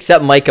see it.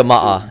 Except Micah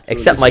Ma'a.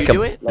 Except Micah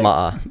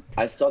Ma'a.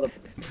 I saw the.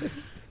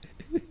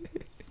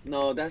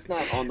 No, that's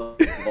not on the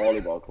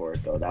volleyball court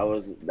though. That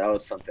was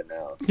something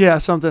else. Yeah,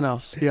 something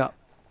else. Yeah.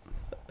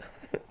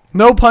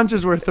 No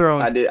punches were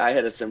thrown. I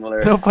had a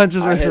similar. No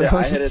punches were thrown.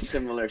 I had a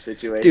similar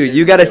situation. Dude,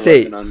 you gotta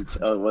say.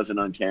 It wasn't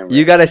on camera.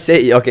 You gotta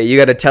say. Okay, you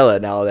gotta tell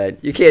it now. Then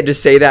you can't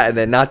just say that and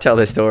then not tell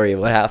the story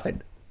of what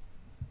happened.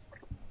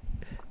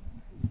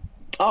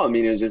 Oh, I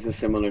mean, it was just a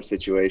similar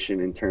situation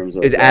in terms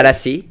of. Is at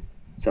SC?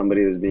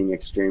 Somebody was being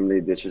extremely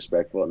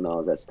disrespectful. No,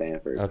 it was at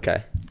Stanford.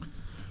 Okay.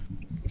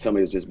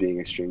 Somebody was just being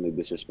extremely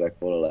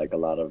disrespectful to like a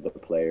lot of the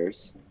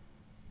players,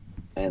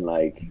 and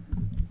like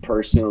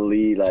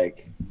personally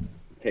like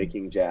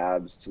taking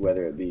jabs,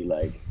 whether it be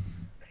like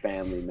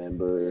family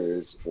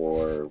members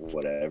or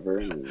whatever.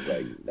 And it was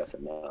like, that's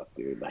enough,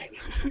 dude. Like,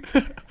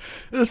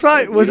 this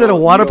probably was it a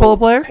water polo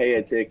player? Pay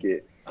a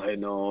ticket. I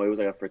know it was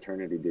like a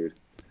fraternity, dude.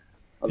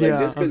 I was like,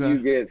 just because you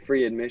get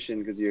free admission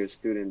because you're a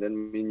student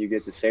doesn't mean you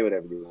get to say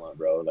whatever you want,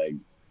 bro. Like,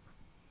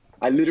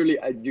 I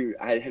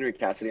had Henry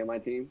Cassidy on my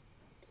team.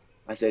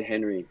 I said,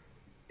 Henry,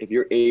 if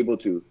you're able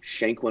to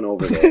shank one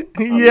over there,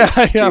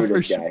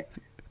 for sure.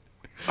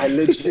 I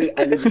legit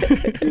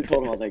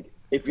told him, I was like,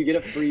 if you get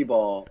a free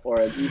ball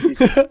or an easy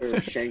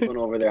shank one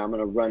over there, I'm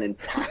gonna run and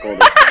tackle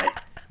this guy.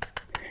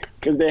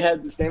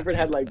 Because Stanford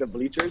had like the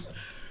bleachers.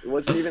 It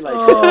wasn't even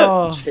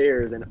like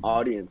chairs and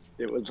audience.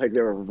 It was like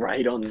they were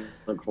right on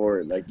the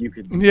court. Like you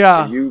could,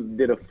 if you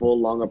did a full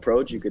long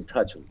approach, you could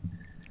touch them.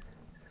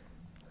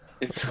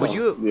 So,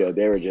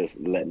 they were just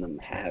letting them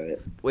have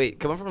it. Wait,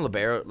 coming from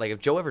libero, like if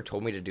Joe ever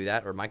told me to do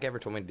that, or Mike ever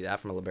told me to do that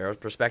from a libero's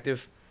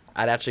perspective,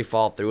 I'd actually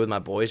follow through with my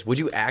boys. Would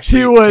you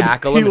actually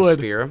tackle him and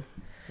spear him?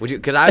 Would you?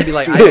 Because I'd be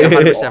like, I'd be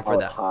 100% for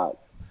that.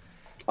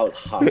 I was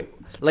hot.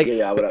 Like,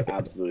 yeah, I would have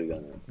absolutely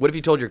done it. What if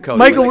you told your coach?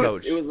 Michael,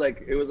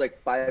 it was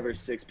like 5 or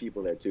 6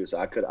 people there too, so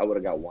I would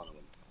have got one of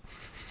them.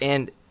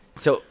 And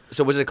So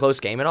was it a close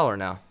game at all or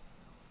no?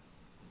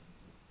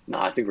 No,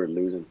 I think we're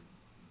losing.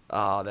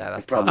 Oh,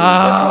 that's Probably- tough.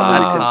 Ah.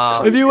 That's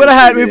tough. If you would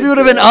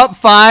have been up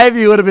 5,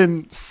 you would have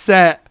been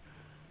set.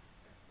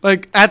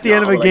 Like at the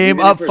end of a game,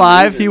 even up if we're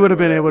 5, losing, he would have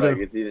been able like,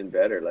 to. It's even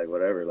better. Like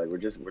whatever. Like we're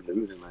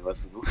losing. Like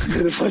what's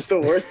the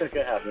worst that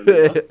could happen?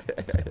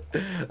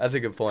 You know? That's a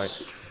good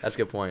point. That's a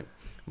good point.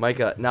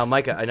 Micah,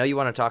 I know you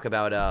want to talk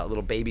about a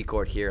little baby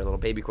court here, a little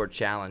baby court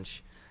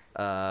challenge.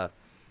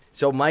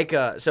 So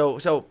Micah,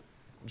 so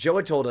Joe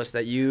had told us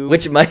that you.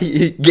 Which mic?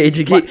 Gage,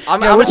 you keep.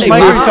 I'm Yeah, gonna which say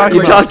mic are you Ma or talking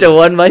You about? talked to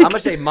one mic. I'm gonna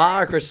say Ma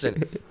or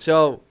Christensen.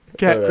 So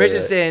Okay.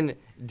 Christensen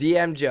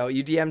DM Joe.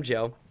 You DM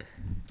Joe,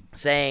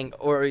 saying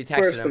or you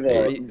texted First him. of all,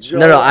 or you- Joe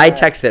No, I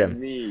asked texted him.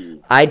 me.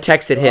 I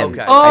texted him.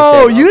 Okay.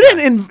 Oh, I said, you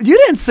Okay. you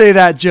didn't say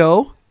that,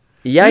 Joe.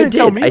 Yeah, You I didn't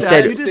tell did. me I that.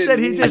 said You just said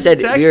he I just said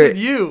we texted were-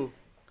 you.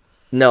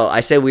 no. I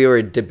said we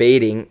were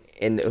debating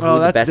in who Oh,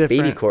 the that's best baby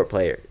different. court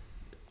player.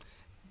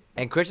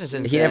 and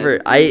Christensen He said, never.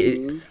 Mhm. I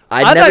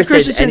I never thought said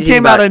Christensen anything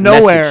came out about of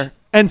nowhere message.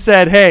 and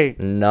said, "Hey."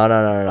 No.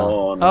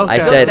 Oh, no. Okay. I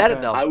Still said- said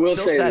it though. I will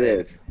Still say said it.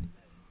 this.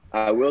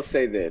 I will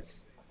say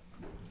this.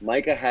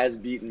 Micah has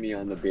beaten me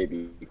on the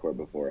baby court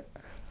before.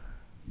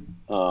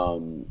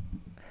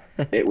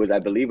 It was, I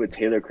believe, with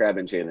Taylor Crabb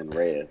and Jalen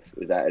Reyes.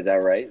 Is that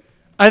right?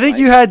 I think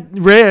you had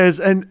Reyes,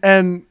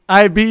 and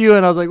I beat you,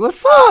 and I was like,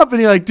 "What's up?"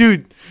 And you're like,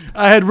 "Dude,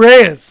 I had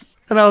Reyes,"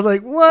 and I was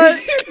like, "What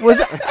was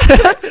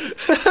that?"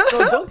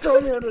 No, don't throw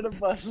me under the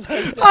bus.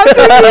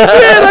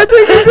 I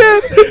think you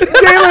did.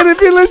 Jalen, if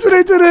you're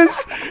listening to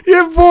this,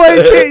 your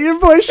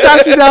boy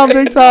shot you down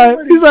big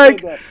time. He's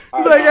like,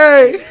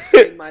 "Hey."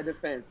 In my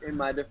defense,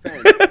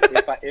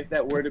 if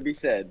that were to be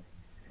said,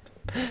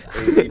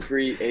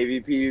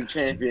 AVP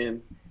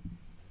champion,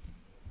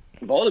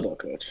 volleyball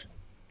coach,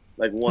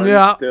 like one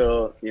Yeah.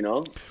 still, you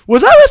know,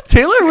 Was I with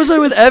Taylor or was I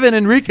with Evan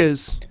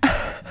Enriquez?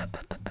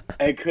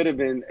 it could have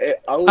been.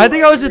 I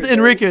think I was with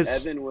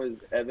Enriquez. Evan was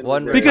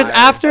One very Because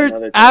high after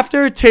another time.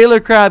 after Taylor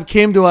Crabb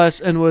came to us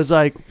and was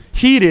like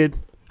heated,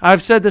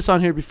 I've said this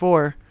on here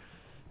before,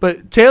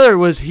 but Taylor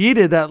was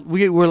heated that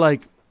we were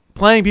like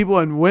playing people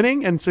and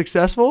winning and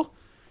successful,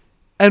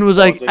 and was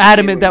like so he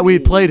adamant was that we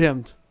mean. played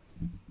him.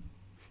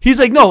 He's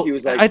like, no, he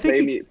was like, I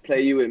think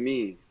play you and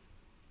me.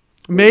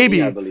 maybe,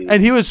 me, I believe. and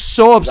he was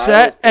so 'Cause I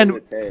upset, was playing and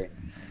with Tay.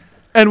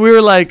 and we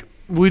were like,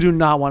 we do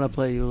not want to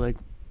play you. Like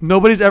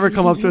nobody's ever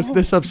come up to us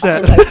this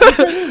upset.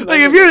 Like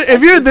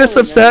if you're this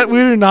upset, we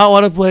do not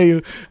want to play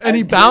you. And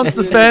he bounced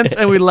the fence,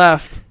 and we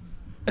left.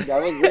 That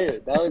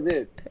was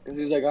it. And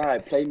he was like, all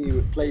right, play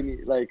me,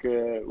 like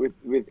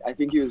with. I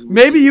think he was.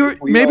 Maybe you were-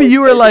 we maybe always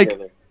you were played like-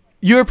 together.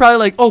 You were probably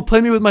like, oh, play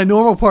me with my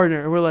normal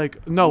partner, and we're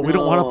like, no, we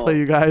don't want to No. play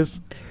you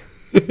guys.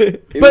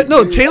 It But was no,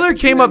 you- I Taylor think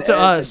came you up and to Ed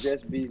had us.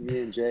 Just beat me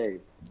and Jay.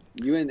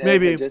 You and Ed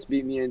Maybe. had just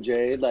beat me and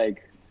Jay,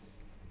 like.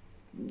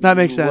 That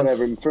makes sense.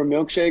 Whatever for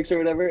milkshakes or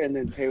whatever, and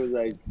then Tay was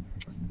like,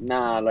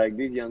 "Nah, like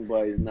these young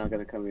boys not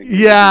gonna come in."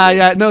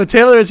 Yeah. No,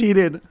 Taylor is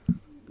heated.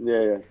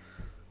 Yeah.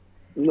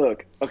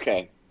 Look,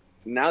 okay.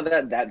 Now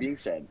that being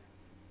said,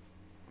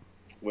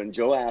 when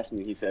Joe asked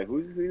me, he said,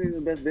 "Who's the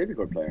best baby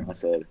court player?" I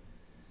said,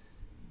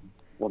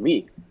 "Well,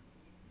 me,"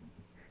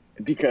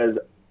 because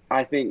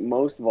I think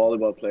most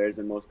volleyball players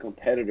and most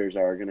competitors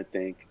are gonna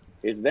think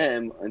it's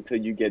them until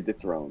you get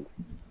dethroned.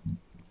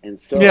 And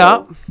so,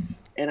 Yeah.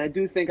 And I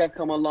do think I've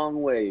come a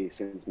long way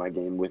since my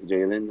game with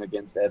Jalen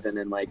against Evan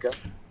and Micah.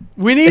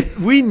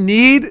 We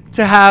need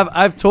to have.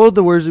 I've told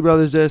the Worsley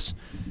brothers this.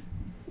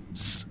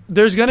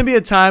 There's gonna be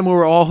a time where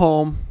we're all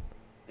home,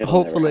 It'll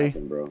hopefully, never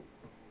happen, bro.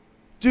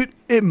 dude.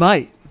 It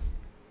might.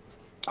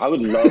 I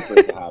would love for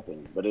it to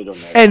happen, but it'll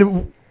never.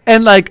 happen.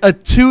 And like a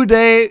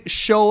 2-day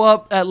show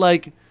up at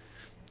like,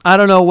 I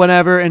don't know,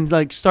 whenever, and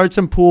like start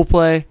some pool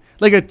play.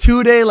 Like a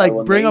 2-day, like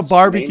Well, bring a name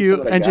barbecue some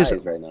of the and just.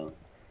 guys right now.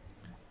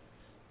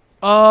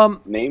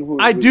 Name who.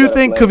 I who's do gotta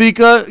think play.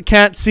 Kavika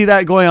can't see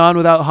that going on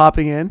without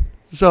hopping in.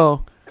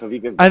 So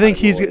Kavika's I think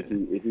gotta he's go.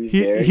 If he's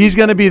he there, he's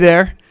gonna be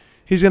there.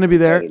 He's gonna be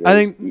there. I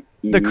think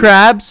the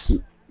Crabs,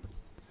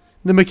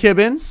 the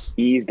McKibbins,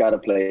 He's got to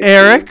play.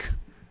 Eric.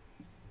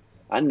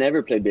 I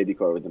never played baby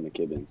court with the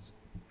McKibbins.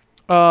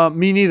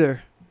 Me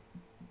neither.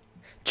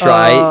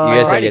 Try.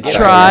 You guys Try are to gonna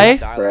try.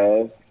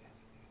 Trev,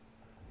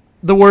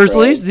 The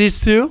Worsleys, Trev. these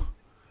two.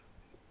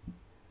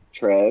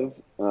 Trev.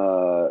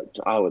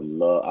 I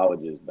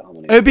would just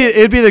dominate.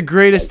 It'd be the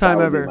greatest Like, time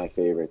that would be ever. my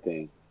favorite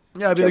thing.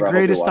 Yeah, it'd be Trevor, the I hope you're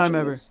greatest time watching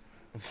ever.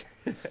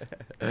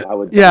 this. I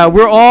would Yeah, dominate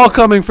we're you. all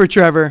coming for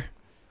Trevor.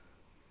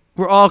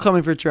 We're all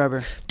coming for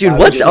Trevor. Dude, I would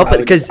what's just- up? I would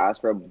Because just ask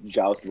for a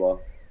joust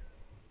ball.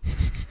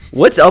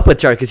 what's up with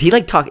Trevor? Because he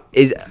like talk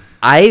is.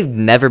 I've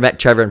never met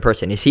Trevor in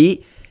person. Is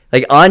he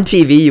like on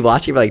TV? You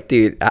watch him like,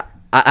 dude,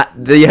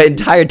 the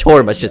entire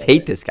tour must just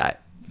hate this guy.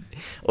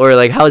 Or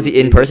like, how is he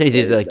in person? Is he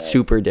just like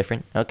super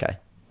different? Okay.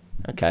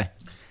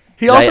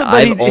 He also, but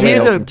I've only he is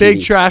known a from big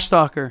TV. trash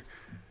talker.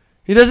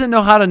 He doesn't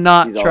know how to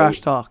not He's trash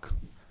always- talk.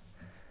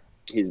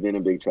 He's been a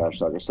big trash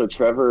talker. So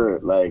Trevor,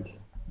 like,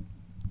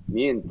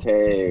 me and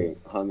Tay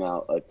hung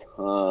out a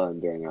ton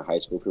during our high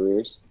school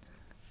careers,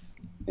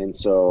 and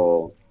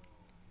so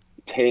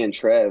Tay and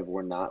Trev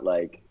were not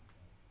like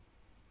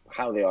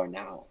how they are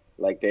now.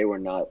 Like they were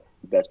not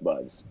best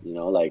buds,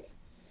 like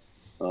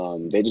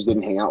they just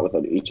didn't hang out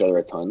with each other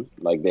a ton.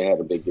 Like they had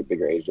a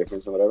bigger age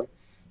difference or whatever.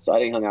 So I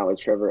didn't hang out with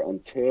Trevor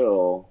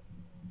until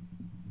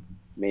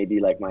maybe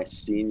like my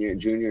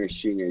junior,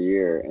 senior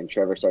year, and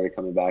Trevor started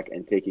coming back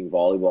and taking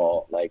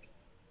volleyball. Like,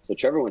 so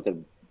Trevor went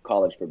to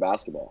college for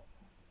basketball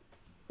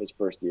his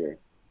first year.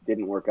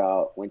 Didn't work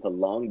out. Went to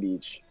Long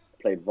Beach,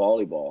 played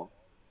volleyball.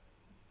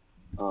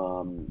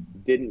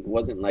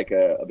 Wasn't like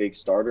a big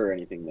starter or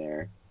anything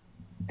there,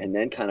 and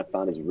then kind of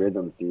found his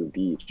rhythm through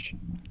beach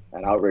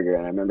at Outrigger.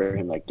 And I remember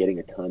him like getting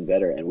a ton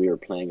better, and we were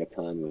playing a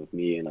ton with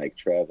me and like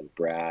Trev and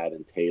Brad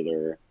and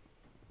Taylor,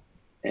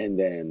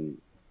 and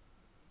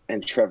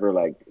Trevor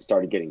like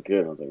started getting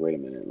good. I was like, wait a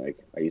minute, like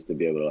I used to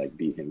be able to like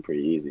beat him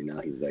pretty easy.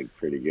 Now he's like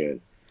pretty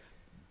good.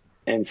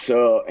 And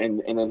so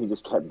and then he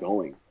just kept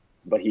going.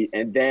 But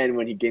then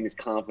when he gained his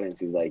confidence,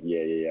 he's like,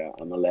 yeah,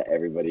 I'm gonna let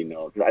everybody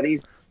know, because I think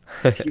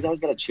he's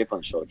always got a chip on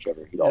his shoulder.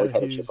 Trevor, he's always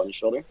had a chip on his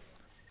shoulder,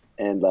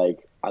 and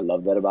like I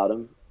love that about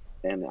him,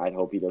 and I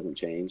hope he doesn't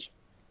change.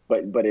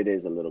 But it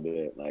is a little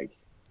bit like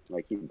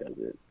he does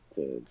it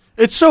to.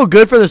 It's so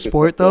good for the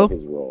sport, though.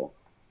 His role.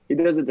 He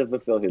does it to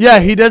fulfill his. Yeah,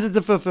 role. he does it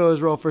to fulfill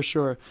his role for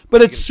sure.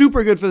 But it's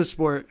super good for the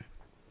sport.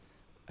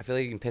 I feel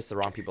like you can piss the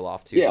wrong people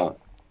off too. Yeah. Though.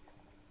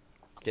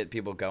 Get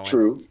people going.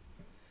 True.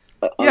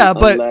 Yeah,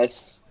 but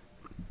unless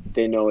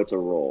they know it's a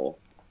role.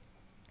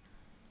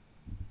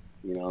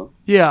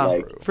 Yeah,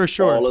 like, for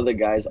sure. All of the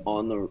guys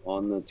on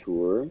the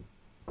tour,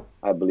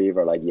 I believe,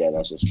 are like, yeah,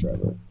 that's just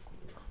Trevor.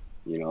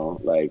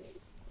 Like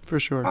For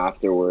sure.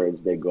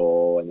 afterwards they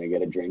go and they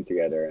get a drink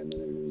together, and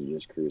then they're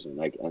just cruising.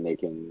 Like, and they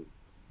can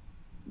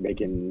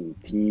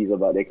tease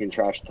about, they can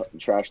trash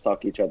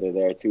talk each other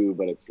there too.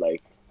 But it's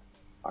like,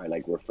 all right,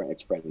 like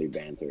it's friendly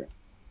banter.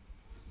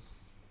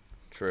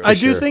 True. I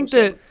do think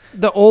that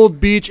the old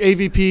beach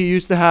AVP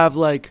used to have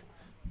like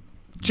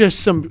just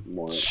some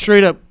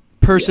straight up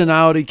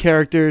personality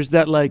characters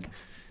that like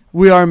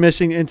we are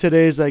missing in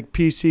today's like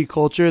PC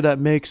culture that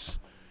makes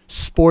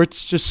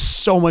sports just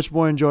so much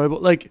more enjoyable.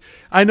 Like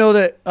I know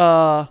that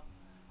I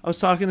was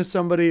talking to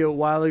somebody a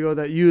while ago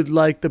that you'd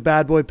like the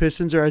Bad Boy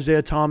Pistons or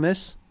Isaiah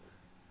Thomas.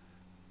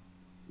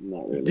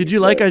 Not really. Did you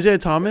like Isaiah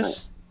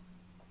Thomas?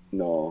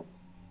 No.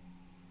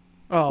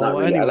 Oh, Not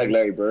well, really. I like anyways.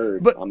 Larry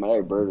Bird. But-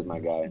 Larry Bird is my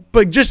guy.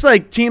 But just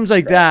like teams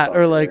like that, or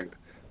Player. like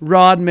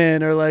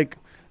Rodman, or like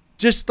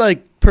just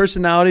like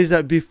personalities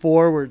that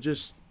before were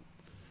just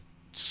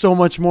so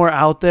much more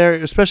out there,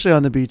 especially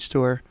on the beach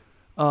tour,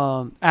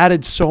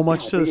 added so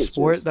much I to the think it's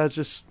sport. just- That's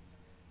just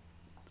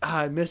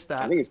I miss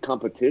that. I think it's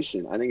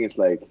competition. I think it's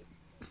like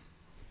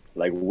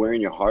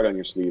wearing your heart on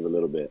your sleeve a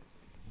little bit.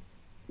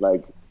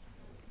 Like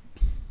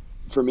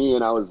for me,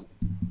 and I was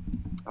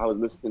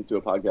listening to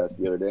a podcast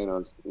the other day,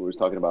 and he was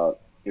talking about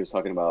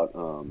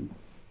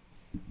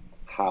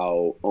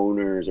how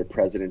owners or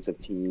presidents of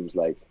teams,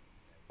 like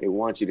they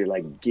want you to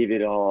like give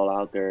it all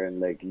out there and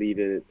like leave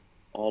it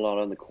all out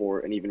on the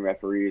court, and even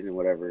referees and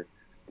whatever.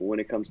 But when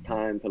it comes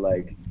time to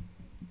like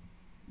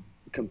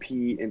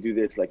compete and do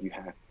this, like you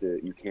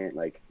can't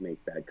like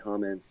make bad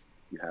comments.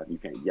 You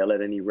can't yell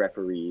at any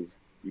referees.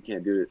 You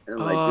can't do it.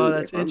 And I'm like, dude,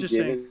 that's if I'm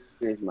interesting. giving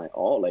this my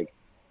all, like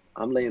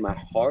I'm laying my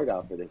heart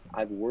out for this.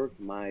 I've worked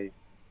my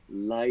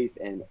life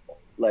and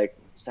like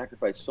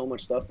sacrificed so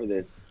much stuff for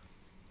this.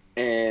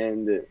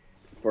 And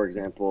for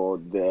example,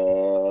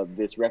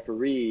 this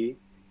referee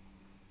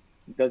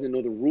doesn't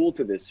know the rule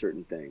to this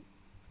certain thing.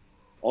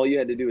 All you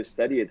had to do is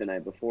study it the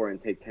night before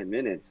and take 10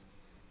 minutes.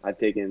 I've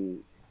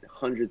taken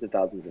hundreds of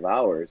thousands of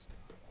hours,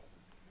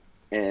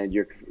 and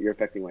you're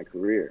affecting my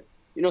career.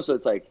 So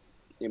it's like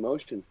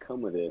emotions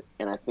come with it,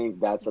 and I think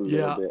that's a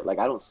little bit like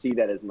I don't see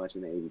that as much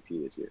in the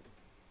AVP this year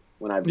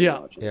when I've been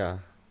watching. Yeah.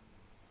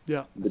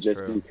 Yeah. But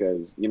just true.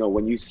 because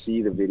when you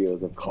see the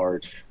videos of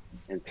Karch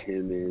and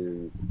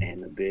Timmons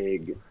and the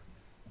big,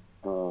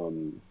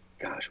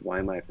 gosh, why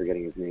am I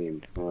forgetting his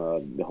name?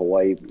 The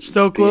Hawaii big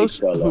Stoklos?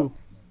 fella. Who?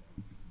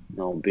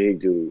 No,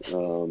 big dude.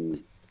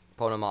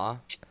 Ponama'a.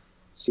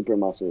 Super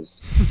muscles,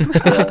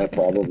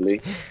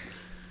 probably.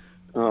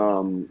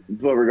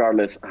 But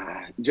regardless,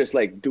 just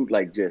like dude,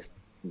 like just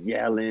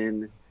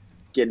yelling,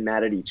 getting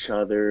mad at each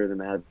other,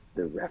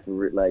 the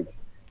referee. Like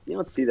you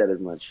don't see that as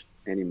much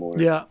anymore.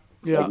 Yeah.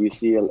 Yeah. Like you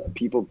see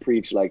people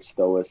preach like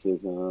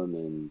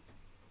stoicism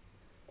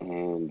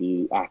and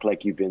you act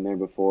like you've been there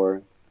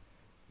before.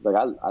 It's like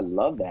I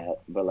love that,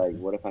 but like,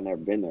 what if I never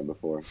been there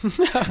before?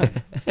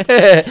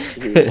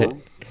 You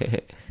know?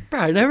 Bro,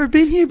 I never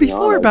been here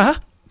before, like- bro.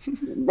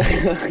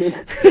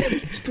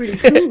 It's pretty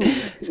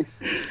cool.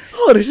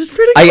 Oh, this is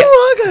pretty cool,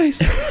 huh,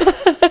 guys?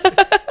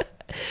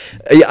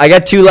 I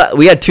got two.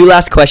 We got two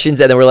last questions,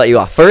 and then we'll let you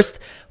off. First,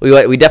 we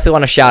definitely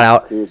want to shout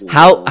out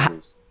how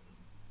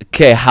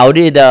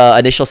did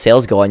initial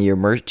sales go on your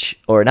merch,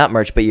 or not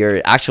merch, but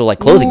your actual like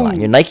clothing line,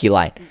 your Nike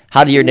line?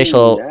 How did your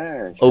initial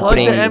Yeah,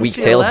 opening Plug the week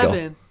sales go?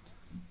 MC11.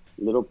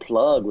 little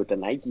plug with the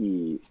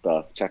Nike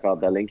stuff. Check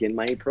out the link in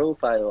my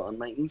profile on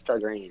my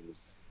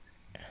Instagrams.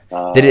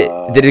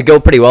 Did it go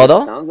pretty well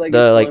though? Sounds like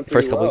The it's like going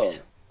first pretty couple well. weeks.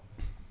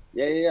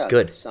 Yeah.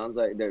 Good. Sounds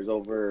like there's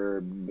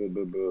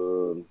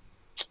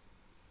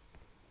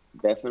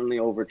definitely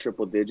over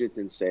triple digits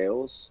in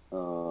sales.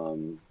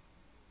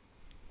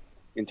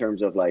 In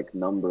terms of like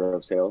number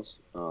of sales.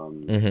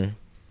 Mm-hmm.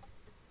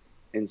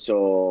 And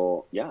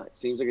so, yeah, it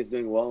seems like it's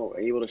doing well.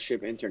 Able to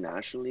ship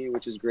internationally,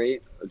 which is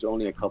great. There's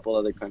only a couple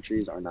other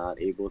countries are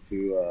not able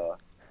to,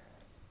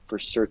 for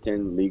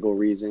certain legal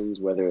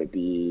reasons, whether it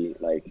be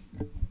like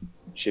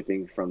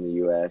shipping from the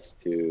U.S.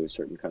 to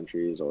certain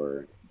countries,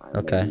 or maybe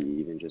Okay.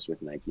 even just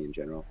with Nike in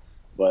general.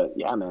 But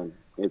yeah, man,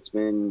 it's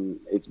been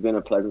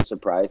a pleasant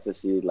surprise to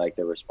see like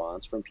the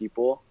response from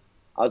people.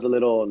 I was a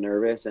little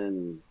nervous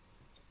and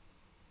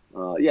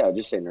yeah,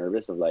 just say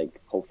nervous of like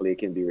hopefully it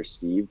can be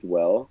received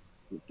well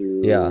Yeah.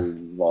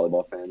 through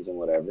volleyball fans and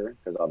whatever,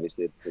 because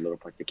obviously it's a little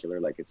particular,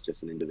 like it's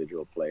just an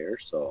individual player.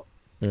 So,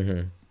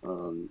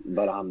 Mm-hmm.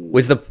 but I'm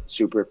Was the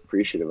super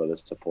appreciative of the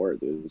support,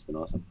 dude. It's been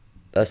awesome.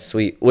 That's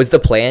sweet. Was the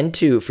plan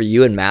for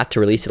you and Matt to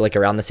release it like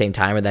around the same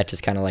time, or that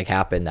just kind of like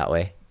happened that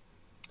way?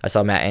 I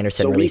saw Matt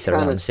Anderson So we release it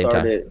kind around of the same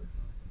time. started,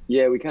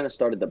 yeah, we kind of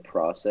started the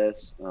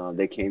process.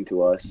 They came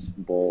to us,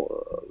 both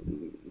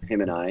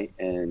him and I,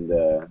 and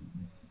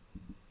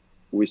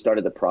we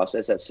started the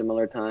process at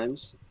similar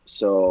times.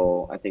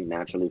 So I think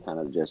naturally, kind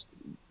of just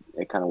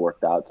it kind of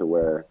worked out to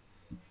where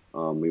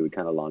we would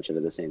kind of launch it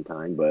at the same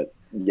time. But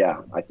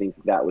yeah, I think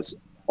that was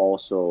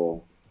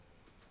also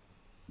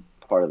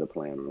part of the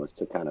plan, was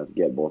to kind of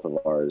get both of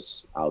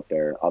ours out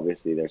there.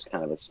 Obviously, there's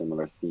kind of a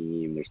similar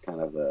theme. There's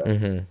kind of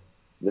Mm-hmm.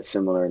 the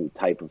similar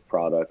type of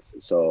products.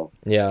 So,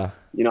 Yeah.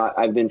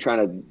 I've been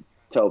trying to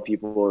tell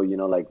people,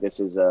 like this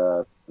is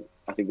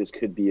I think this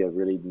could be a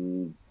really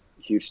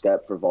huge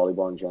step for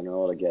volleyball in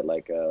general, to get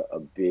like a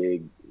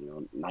big,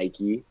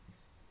 Nike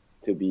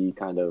to be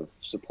kind of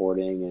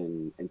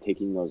supporting and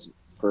taking those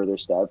further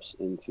steps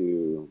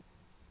into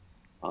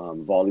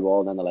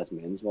volleyball, nonetheless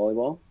men's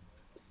volleyball.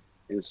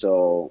 And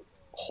so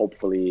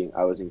hopefully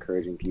I was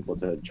encouraging people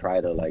to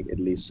try to like at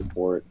least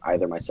support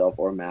either myself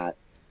or Matt,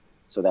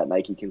 so that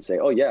Nike can say,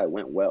 oh yeah, it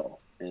went well.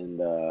 And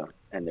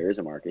there is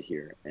a market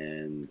here.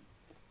 And,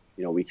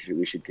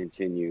 we should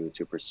continue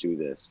to pursue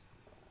this.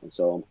 And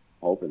so I'm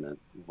hoping, man.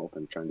 I'm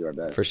hoping, trying to do our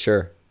best. For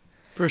sure.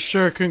 For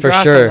sure. Congrats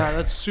on sure. that.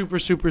 That's super,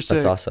 super sick.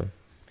 That's awesome.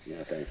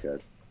 Yeah, thanks, guys.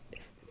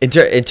 In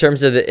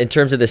terms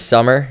of the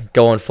summer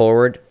going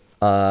forward,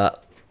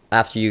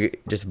 after you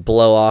just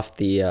blow off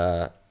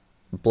the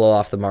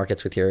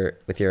markets with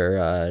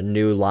your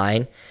new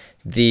line,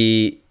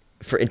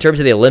 in terms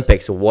of the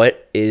Olympics,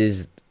 what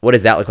does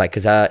that look like?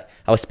 Because I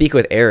was speaking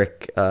with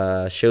Eric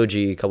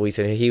Shoji a couple weeks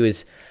ago. He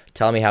was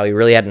telling me how he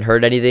really hadn't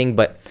heard anything.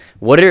 But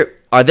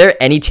are there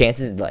any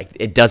chances like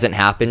it doesn't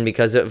happen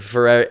because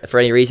for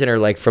any reason, or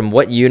like from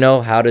what you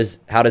know, how does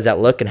that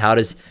look,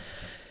 and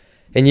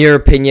in your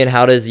opinion,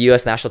 how does the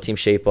U.S. national team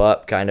shape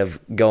up kind of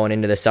going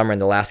into the summer in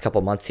the last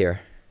couple months here?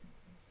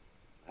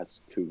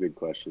 That's two good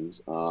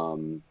questions.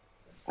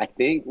 I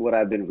think what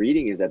I've been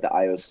reading is that the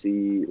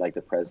IOC, like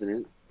the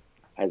president,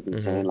 has been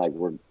saying like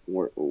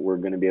we're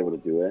going to be able to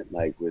do it,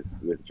 like with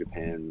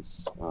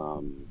Japan's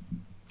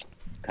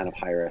kind of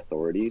higher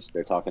authorities.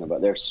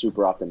 They're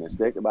super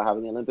optimistic about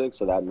having the Olympics,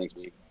 so that makes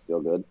me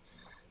feel good.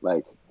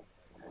 Like,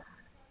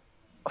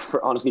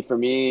 honestly, for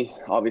me,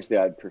 obviously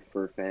I'd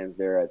prefer fans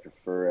there. I'd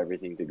prefer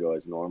everything to go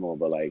as normal,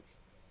 but like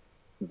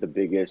the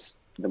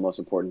most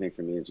important thing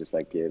for me is just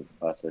like give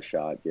us a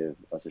shot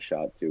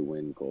to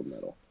win gold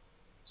medal.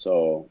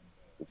 So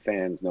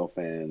fans, no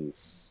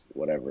fans,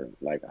 whatever.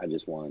 Like, I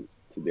just want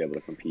to be able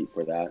to compete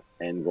for that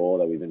end goal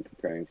that we've been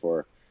preparing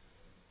for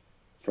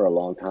a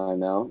long time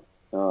now.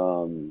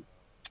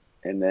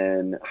 And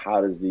then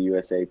how does the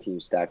USA team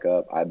stack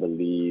up? I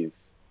believe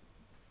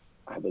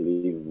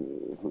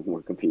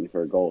we're competing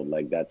for a gold.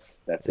 Like that's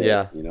it.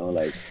 Yeah.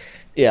 Like,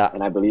 Yeah.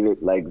 and I believe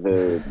it, like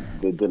the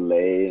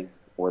delay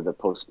or the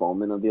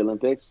postponement of the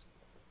Olympics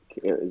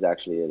is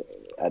actually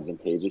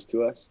advantageous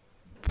to us.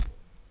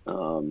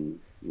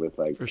 With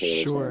like For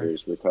Taylor sure.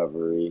 Sanders'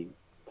 recovery,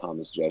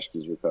 Thomas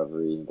Jeschke's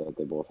recovery, that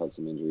they both had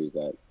some injuries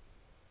that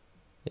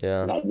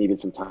needed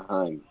some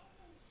time.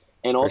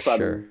 And also,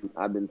 sure.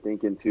 I've been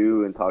thinking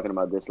too, and talking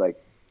about this, like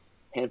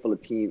handful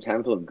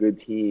of good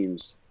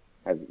teams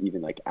have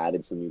even like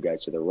added some new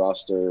guys to their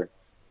roster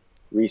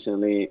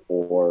recently,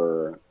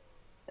 or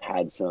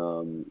had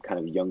some kind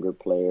of younger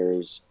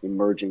players,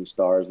 emerging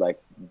stars, like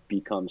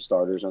become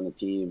starters on the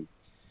team.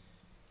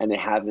 And they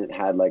haven't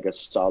had like a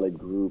solid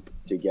group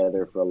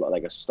together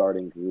like a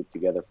starting group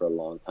together for a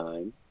long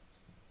time,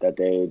 that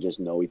they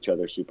just know each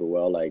other super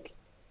well. Like,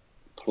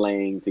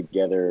 playing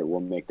together will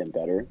make them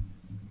better.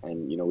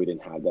 And, we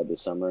didn't have that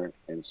this summer.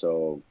 And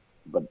so,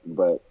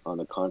 but on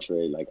the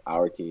contrary, like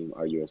our team,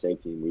 our USA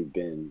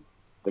team,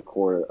 the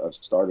core of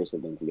starters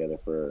have been together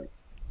for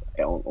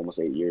almost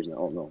 8 years now.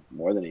 Oh no,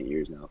 more than 8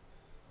 years now.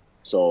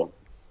 So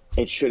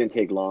it shouldn't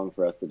take long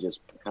for us to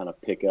just kind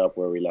of pick up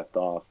where we left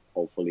off,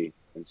 hopefully.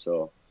 And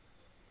so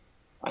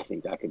I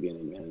think that could be an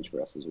advantage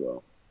for us as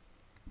well.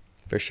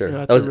 For sure.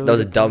 Yeah, that was that's a that was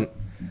really a good dumb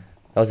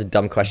that was a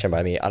dumb question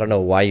by me. I don't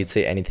know why you'd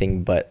say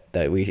anything but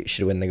that we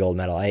should win the gold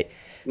medal.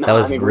 That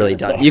was really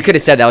dumb. You could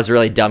have said that was a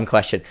really dumb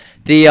question.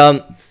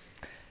 The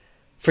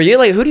for you,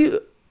 like, who do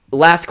you?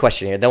 Last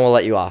question here, then we'll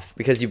let you off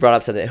because you brought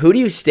up something. Who do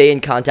you stay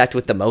in contact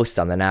with the most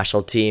on the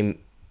national team?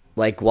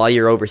 Like while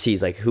you're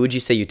overseas, like who would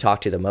you say you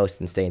talk to the most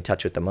and stay in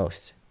touch with the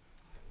most?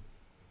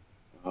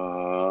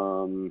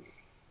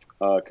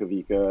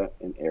 Kavika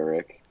and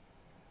Eric,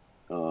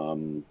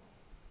 and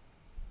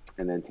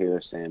then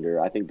Taylor Sander.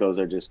 I think those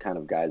are just kind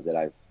of guys that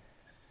I've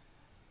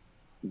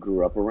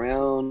grew up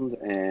around,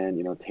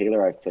 and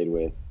Taylor I've played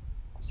with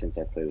since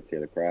I played with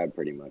Taylor Crabb,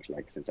 pretty much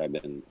like since I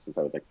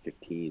was like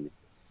 15.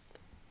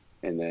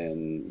 And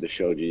then the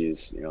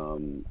Shojis,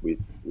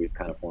 we've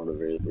kind of formed a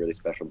really, really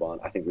special bond.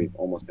 I think we've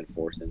almost been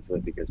forced into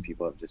it because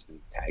people have just been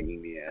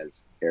tagging me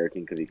as Eric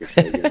and Kavika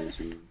Shoji on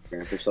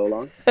Instagram for so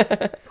long,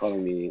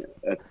 calling me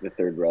the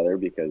third brother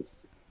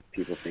because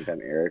people think I'm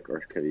Eric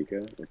or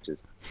Kavika, which is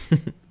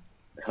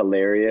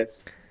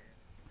hilarious.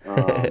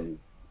 And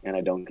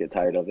I don't get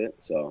tired of it,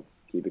 so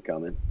keep it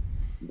coming.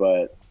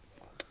 But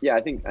yeah,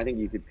 I think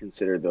you could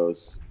consider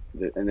those.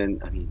 And then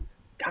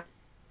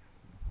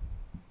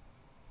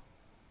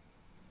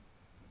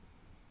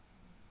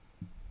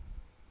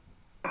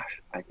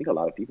I think a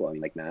lot of people,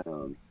 like Matt,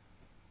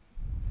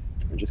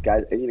 just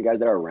guys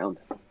that are around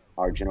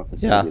our general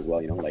facility as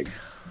well, like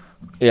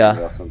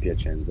Russell and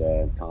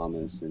Piacenza,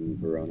 Thomas and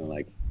Verona,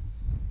 like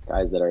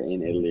guys that are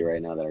in Italy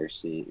right now that we're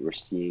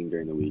seeing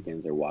during the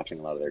weekends or watching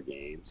a lot of their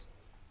games.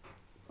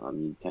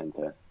 You tend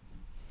to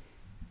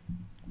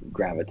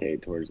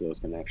gravitate towards those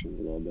connections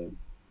a little bit.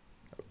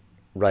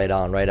 Right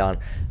on.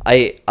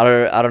 I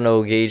don't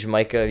know, Gage,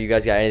 Micah, you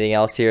guys got anything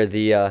else here?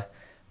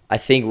 I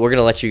think we're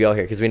gonna let you go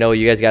here because we know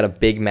you guys got a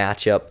big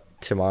matchup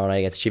tomorrow night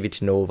against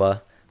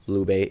Civitanova,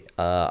 Blue.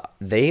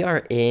 They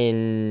are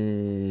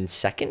in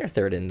second or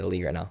third in the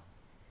league right now.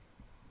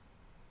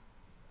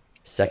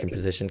 Second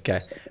position.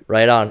 Okay,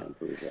 right on.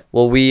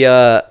 Well,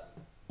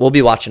 we'll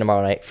be watching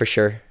tomorrow night for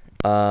sure.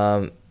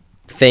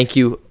 Thank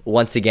you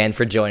once again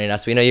for joining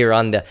us. We know you're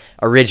on the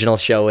original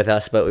show with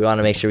us, but we want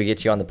to make sure we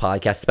get you on the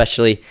podcast,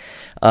 especially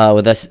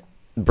with us.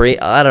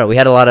 I don't know. We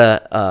had a lot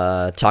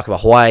of talk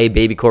about Hawaii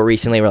baby court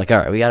recently. We're like, all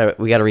right, we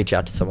gotta reach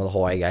out to some of the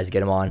Hawaii guys,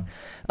 get them on.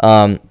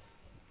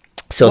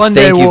 So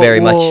thank you very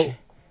much.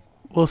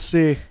 We'll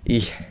see.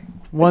 Yeah.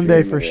 One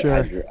day for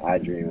sure. I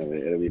dream of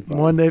it. It'll be fun.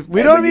 One day.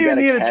 We don't even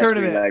need a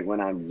tournament. Like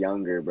when I'm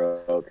younger, bro,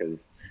 because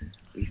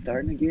we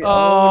starting to get.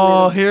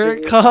 Oh, here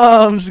it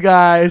comes,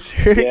 guys.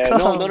 Here it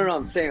comes. No.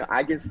 I'm saying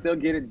I can still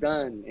get it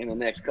done in the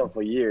next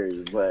couple of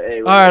years. But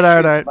hey, all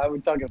right. We're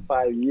talking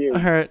 5 years.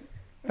 All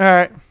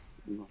right.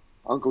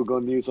 Uncle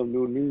gonna need some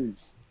new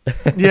knees.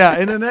 Yeah,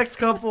 in the next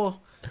couple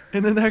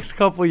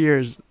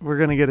years, we're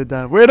gonna get it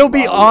done. It'll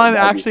be on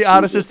actually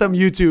Out of System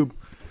YouTube.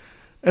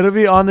 It'll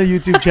be on the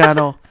YouTube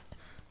channel.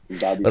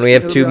 When we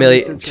have 2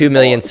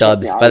 million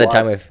subs by the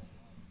time we've.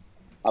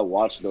 I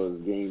watched those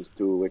games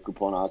too with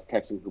Kupona. I was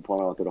texting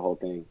Kupona through the whole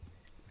thing.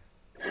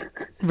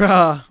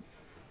 Bruh.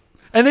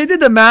 And they did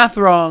the math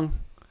wrong.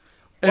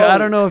 I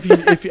don't know if you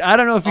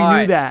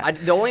knew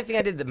that. The only thing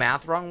I did the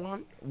math wrong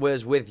on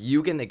was with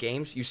you in the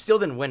games. You still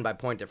didn't win by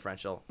point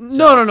differential.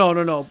 So.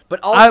 No.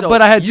 But also,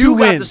 I had you 2 got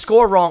wins. the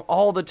score wrong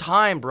all the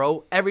time,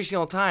 bro. Every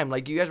single time.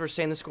 Like, you guys were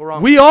saying the score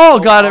wrong. We all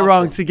so got often. it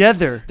wrong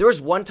together. There was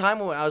one time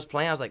when I was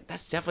playing, I was like,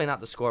 that's definitely not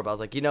the score. But I was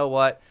like, you know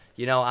what?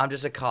 I'm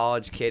just a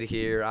college kid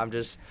here. I'm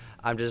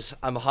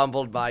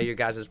humbled by your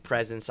guys'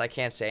 presence. I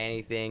can't say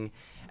anything.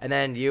 And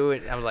then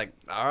I was like,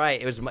 all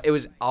right. It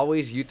was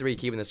always you three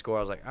keeping the score. I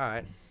was like, all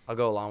right. I'll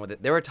go along with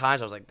it. There were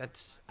times I was like, I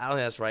don't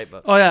think that's right,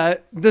 but oh yeah,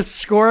 the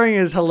scoring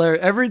is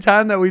hilarious. Every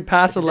time that we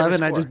pass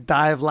 11, I just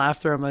die of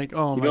laughter. I'm like,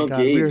 oh my god,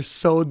 Gage, we are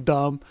so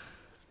dumb.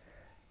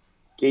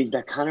 Gage,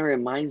 that kind of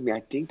reminds me. I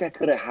think that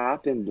could have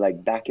happened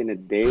like back in the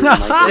day when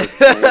Michael was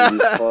playing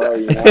before.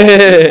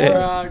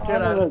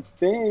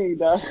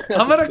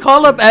 I'm gonna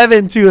call up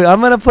Evan too.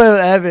 I'm gonna play with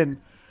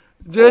Evan.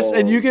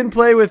 And you can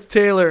play with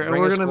Taylor, and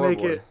we're gonna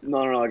make it.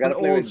 No. I gotta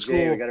play with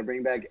Jay. We gotta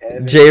bring back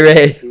Evan.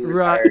 J-Ray.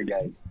 Right,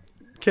 guys.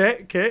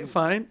 Okay,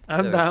 fine.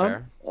 I'm down.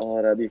 Fair.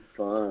 Oh, that'd be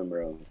fun,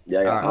 bro.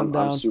 Yeah, right,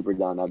 I'm super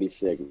down. That'd be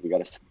sick. We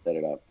gotta set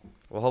it up.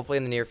 Well, hopefully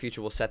in the near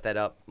future we'll set that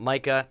up.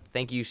 Micah,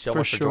 thank you so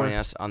much for joining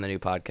us on the new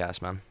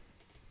podcast, man.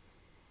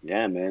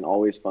 Yeah, man.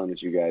 Always fun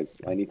with you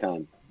guys.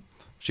 Anytime.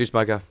 Shoots,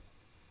 Micah.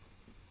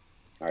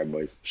 All right,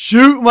 boys.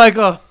 Shoot,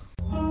 Micah.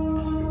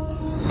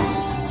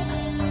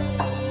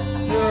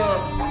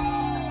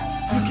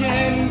 You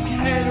can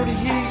handle the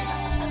heat.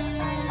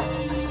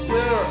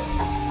 Yeah.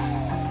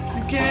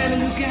 You can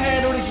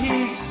handle the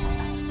heat.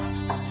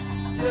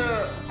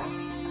 Yeah.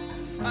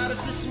 Out of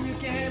system, you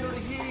can handle the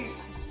heat.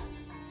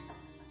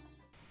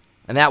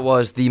 And that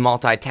was the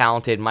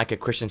multi-talented Micah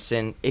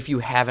Christensen. If you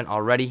haven't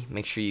already,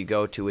 make sure you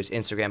go to his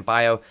Instagram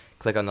bio,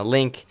 click on the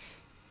link,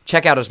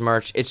 check out his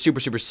merch. It's super,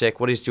 super sick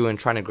what he's doing,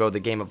 trying to grow the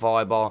game of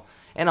volleyball,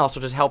 and also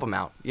just help him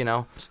out,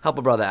 help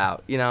a brother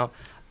out,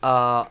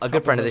 a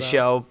good friend of the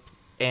show.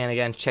 And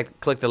again,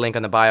 click the link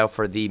on the bio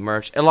for the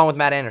merch, along with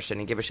Matt Anderson.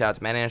 And give a shout out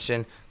to Matt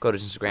Anderson. Go to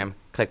his Instagram,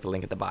 click the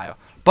link at the bio.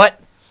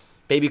 But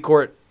baby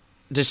court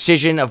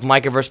decision of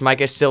Micah versus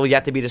Micah is still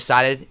yet to be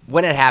decided.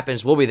 When it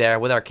happens, we'll be there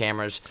with our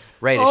cameras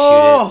ready to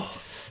shoot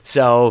it.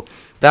 So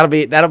that'll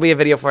be a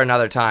video for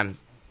another time.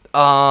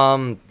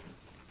 Other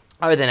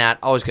than that,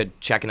 always good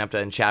checking up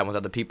and chatting with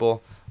other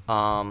people.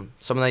 Someone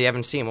that you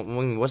haven't seen.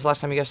 When was the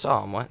last time you guys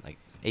saw him? What, like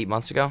 8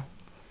 months ago?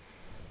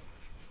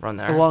 Run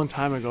there. A long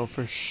time ago,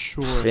 for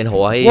sure. In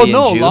Hawaii. Well, in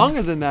no, June?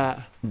 longer than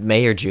that.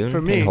 May or June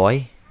For me. in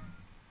Hawaii.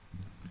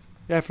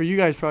 Yeah, for you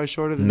guys, probably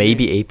shorter than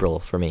Maybe me. April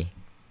for me.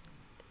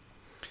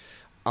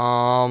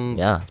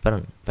 Yeah, it's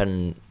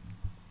been.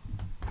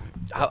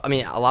 I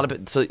mean, a lot of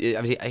it. So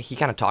obviously, he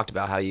kind of talked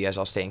about how you guys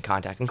all stay in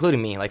contact,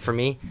 including me. Like for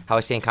me, how I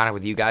stay in contact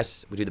with you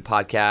guys. We do the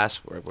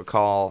podcast. We're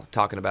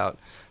talking about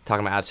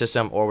out of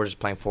system, or we're just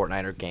playing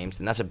Fortnite or games,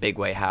 and that's a big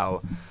way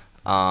how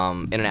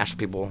international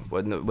people,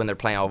 when they're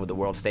playing all over the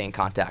world, stay in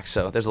contact.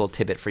 So there's a little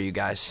tidbit for you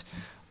guys.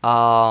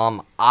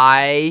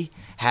 I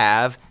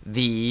have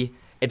the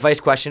advice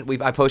question.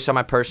 I posted on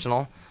my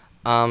personal,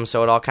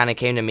 so it all kind of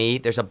came to me.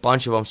 There's a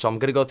bunch of them, so I'm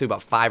gonna go through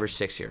about 5 or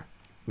 6 here,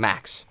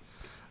 max.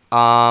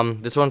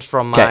 This one's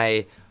from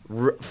my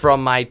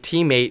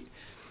teammate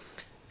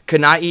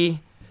Kanai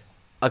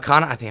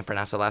Akana. I think I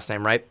pronounced the last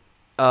name right.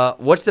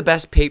 What's the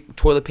best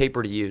toilet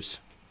paper to use?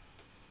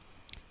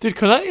 Did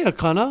Kanai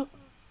Akana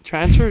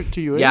transfer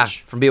to UH? Yeah,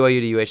 from BYU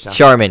to UH now.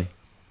 Charmin.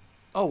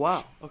 Oh,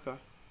 wow. Okay.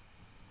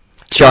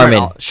 Charmin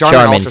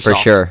Ultra for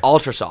Soft. sure.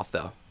 Ultra soft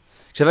though.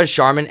 Because I've had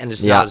Charmin and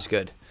it's Yeah. not as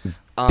good.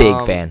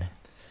 Big fan.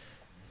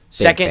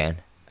 Second, fan.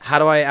 how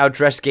do I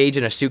outdress Gage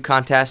in a suit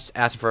contest?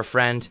 Asking for a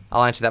friend.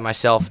 I'll answer that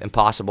myself.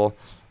 Impossible.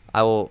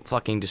 I will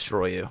fucking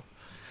destroy you.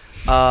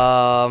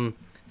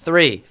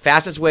 3,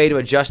 fastest way to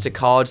adjust to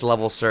college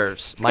level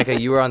serves. Micah,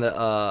 you were on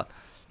the.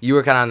 You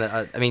were kind of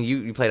on the. I mean,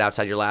 you played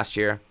outside your last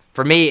year.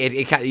 For me,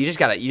 it kind of, you just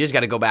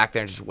gotta go back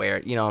there and just wear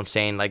it. You know what I'm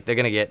saying? Like they're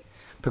gonna get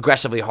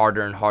progressively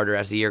harder and harder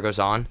as the year goes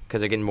on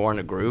because they're getting more in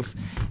a groove,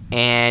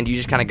 and you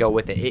just kind of go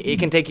with it. It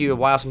can take you a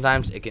while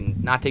sometimes. It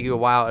can not take you a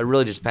while. It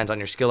really just depends on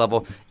your skill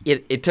level.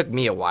 It took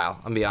me a while.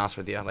 I'm gonna be honest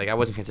with you. Like I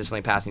wasn't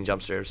consistently passing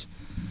jump serves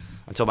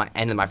until my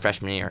end of my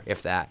freshman year,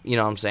 if that. You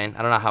know what I'm saying?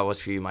 I don't know how it was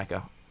for you,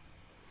 Micah.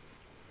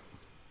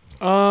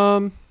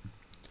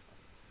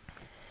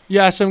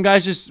 Yeah, some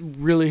guys just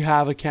really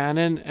have a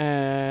cannon,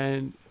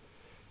 and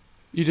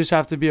you just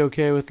have to be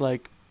okay with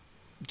like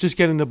just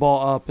getting the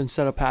ball up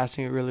instead of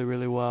passing it really,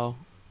 really well.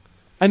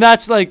 And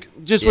that's like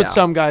just with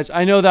some guys.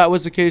 I know that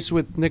was the case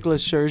with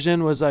Nicholas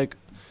Scherzen, was like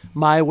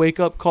my wake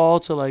up call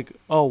to like,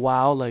 oh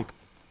wow, like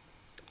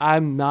I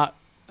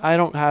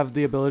don't have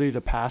the ability to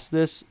pass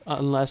this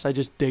unless I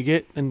just dig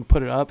it and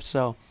put it up.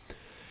 So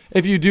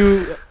if you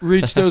do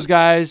reach those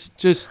guys,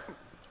 just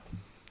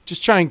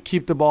try and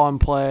keep the ball in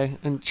play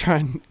and try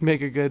and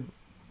make a good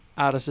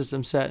out of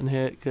system set and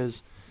hit,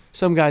 because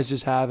some guys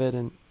just have it,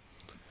 and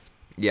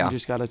you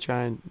just got to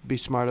try and be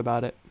smart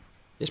about it.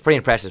 It's pretty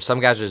impressive.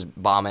 Some guys just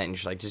bomb it and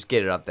just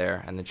get it up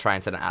there and then try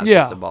and send an out of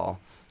system ball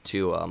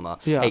to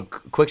Hey,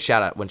 quick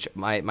shout out when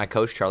my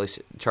coach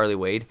Charlie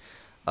Wade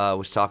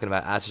was talking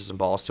about out of system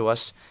balls to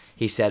us.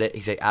 He said it.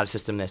 He said out of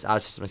system this, out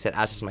of system. He said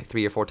out of system like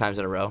 3 or 4 times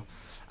in a row.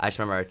 I just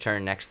remember I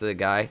turned next to the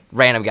guy,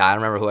 random guy. I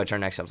don't remember who I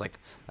turned next to. I was like,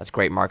 that's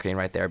great marketing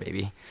right there,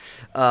 baby.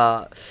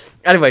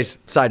 Anyways,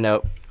 side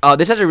note.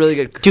 This has a really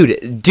good...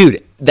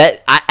 Dude,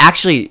 that I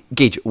actually,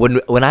 Gage,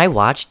 when I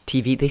watch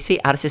TV, they say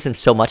out of system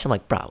so much. I'm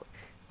like, bro,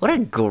 what a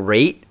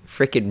great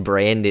freaking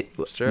brand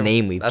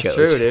name we've chose. That's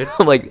true, dude.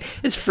 I'm like,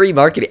 it's free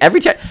marketing. Every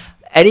time,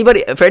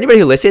 for anybody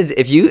who listens,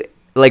 if you,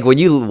 like when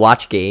you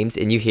watch games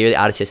and you hear the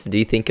out of system, do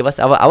you think of us?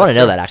 I want to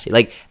know that actually.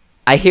 Like,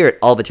 I hear it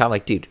all the time.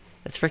 Like, dude,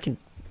 that's freaking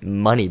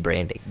money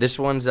branding. This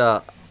one's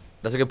that's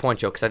a good point,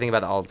 Joe, because I think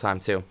about it all the time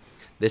too.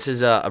 This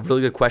is a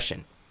really good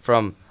question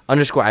from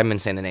 _ I've been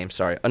saying the name,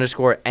 sorry,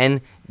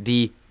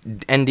 _NDY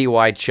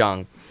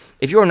Chung.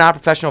 If you are not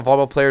professional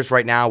volleyball players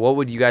right now, what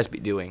would you guys be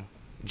doing?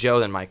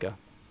 Joe, then Micah.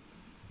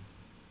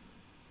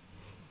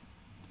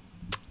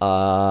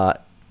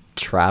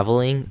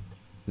 Traveling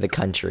the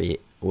country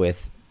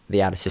with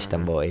the out of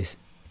system boys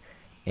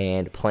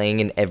and playing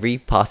in every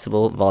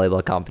possible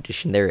volleyball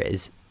competition there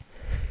is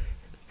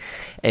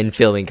and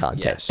filming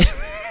content.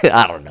 Yes.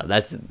 I don't know.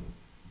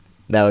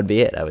 That would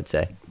be it, I would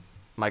say.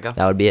 Micah?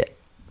 That would be it.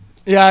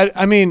 Yeah,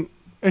 I mean,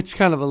 it's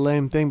kind of a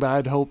lame thing, but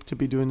I'd hope to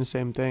be doing the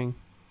same thing.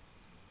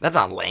 That's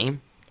not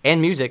lame.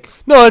 And music.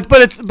 No,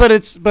 but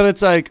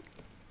it's like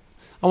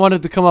I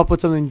wanted to come up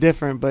with something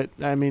different, but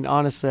I mean,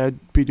 honestly,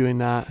 I'd be doing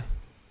that.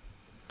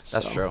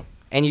 That's true.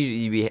 And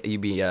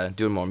you'd be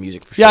doing more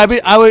music for sure. Yeah,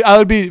 I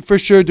would be for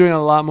sure doing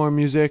a lot more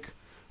music.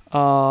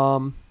 I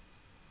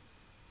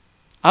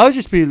would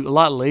just be a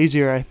lot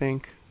lazier, I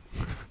think,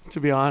 to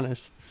be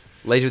honest.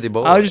 Lazy with the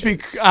boys.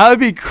 I would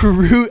be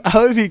cruising. I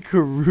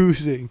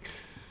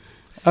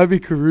would be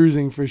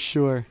cruising for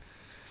sure.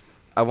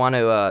 I want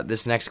to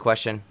this next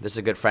question. This is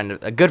a good friend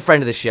of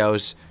the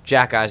show's,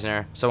 Jack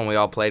Eisner, someone we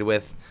all played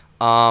with.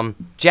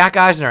 Jack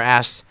Eisner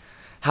asks,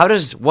 "How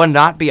does one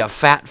not be a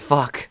fat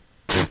fuck?"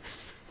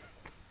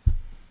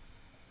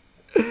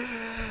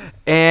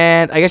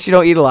 And I guess you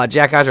don't eat a lot.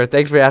 Jack Eisner,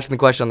 thanks for asking the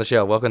question on the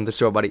show. Welcome to the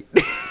show, buddy.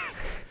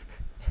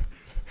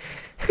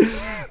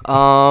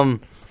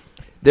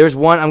 There's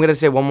one. I'm gonna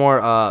say one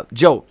more.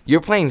 Joe,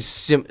 you're playing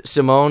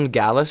Simone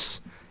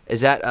Gallus.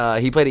 Is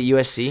that he played at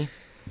USC?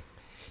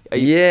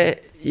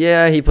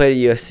 Yeah, he played at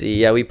USC.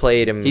 Yeah, we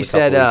played him. He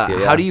said,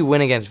 "How do you win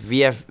against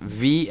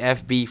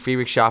VFB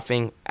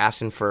Friedrichshafen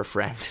asking for a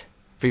friend?"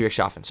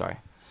 Friedrichshafen, sorry.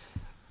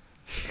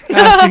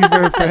 Asking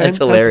for a friend. That's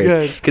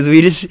hilarious. Because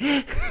we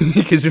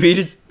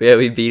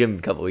beat him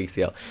a couple weeks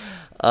ago.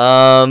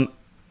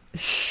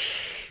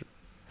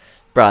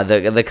 Bro,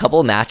 the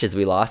couple matches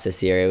we lost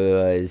this year, it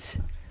was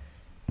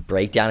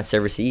breakdown and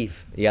service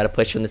eve. You got to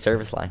push from the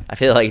service line. I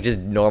feel like just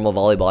normal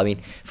volleyball. I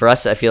mean, for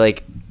us, I feel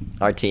like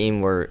our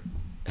team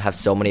have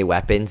so many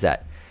weapons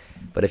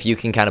but if you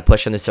can kind of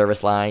push on the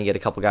service line, get a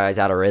couple guys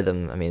out of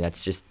rhythm, I mean, I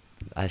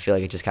feel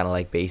like it's just kind of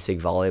like basic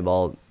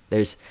volleyball.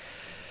 There's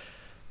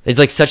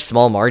like such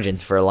small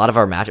margins for a lot of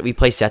our matches. We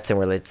play sets and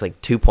where it's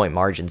like 2-point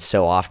margins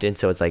so often,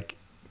 so it's like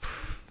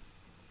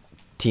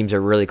teams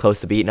are really close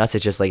to beating us.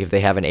 It's just like if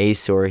they have an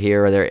ace or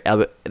here, or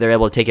they're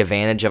able to take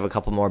advantage of a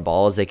couple more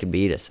balls, they can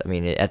beat us. I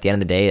mean, at the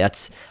end of the day, I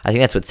think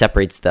that's what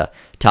separates the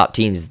top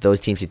teams, those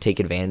teams who take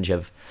advantage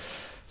of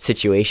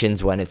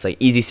situations when it's like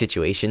easy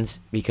situations,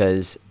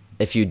 because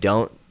if you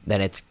don't, then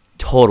it's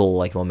total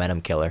like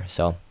momentum killer.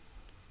 So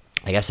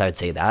I guess I would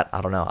say that.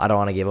 I don't know. I don't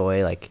want to give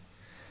away like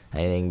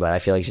anything, but I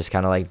feel like it's just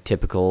kind of like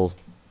typical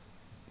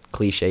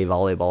cliche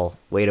volleyball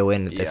way to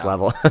win at this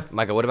level.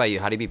 Michael, what about you?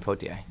 How do you beat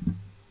Potier?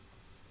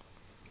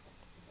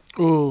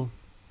 Ooh.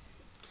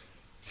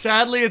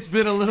 Sadly, it's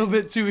been a little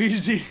bit too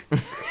easy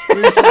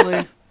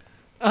recently.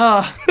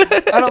 I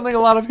don't think a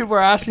lot of people are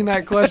asking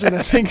that question.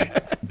 I think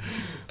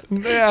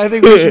we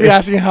should be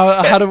asking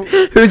how to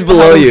who's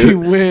below you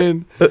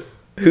win.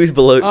 Who's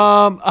below?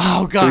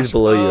 Oh gosh. Who's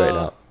below you right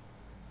now?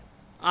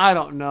 I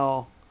don't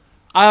know.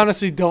 I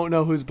honestly don't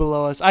know who's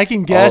below us. I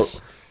can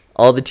guess.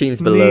 All the teams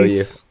below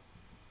Nice,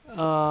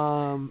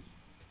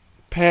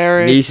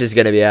 Paris. Nice is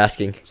gonna be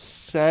asking.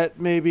 Set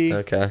maybe.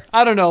 Okay.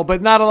 I don't know,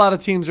 but not a lot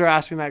of teams are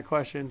asking that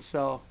question,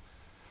 so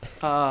we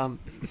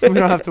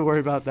don't have to worry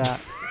about that.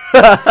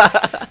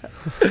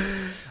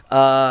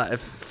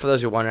 For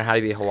those who are wondering how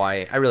to beat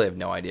Hawaii, I really have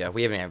no idea.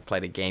 We haven't even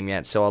played a game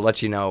yet, so I'll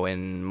let you know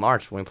in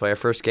March when we play our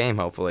first game,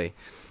 hopefully.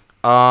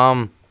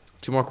 2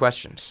 more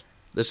questions.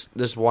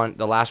 This one,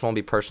 the last one will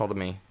be personal to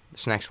me.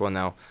 This next one,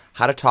 though,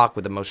 how to talk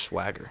with the most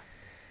swagger.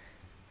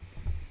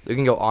 We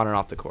can go on and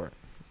off the court.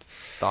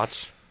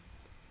 Thoughts?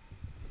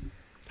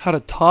 How to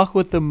talk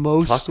with the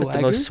most swagger? With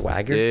the most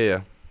swagger?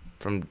 Yeah.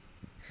 From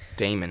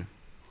Damon.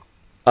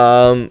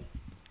 I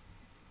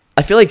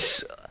feel like...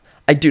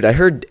 I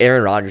heard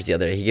Aaron Rodgers the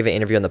other day. He gave an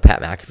interview on the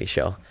Pat McAfee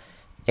show.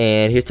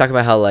 And he was talking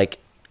about how, like,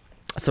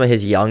 some of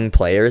his young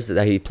players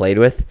that he played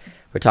with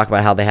were talking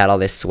about how they had all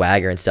this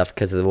swagger and stuff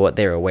because of what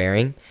they were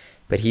wearing.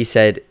 But he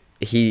said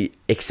he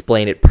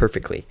explained it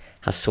perfectly.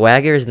 How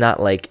swagger is not,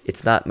 like,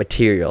 it's not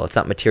material. It's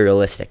not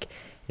materialistic.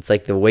 It's,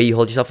 like, the way you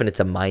hold yourself, and it's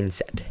a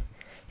mindset.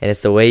 And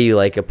it's the way you,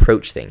 like,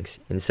 approach things.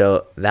 And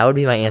so that would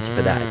be my answer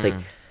for that. It's like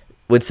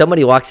when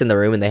somebody walks in the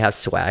room and they have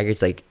swagger,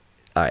 it's like,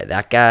 all right,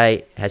 that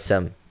guy has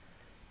some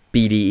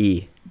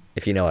BDE,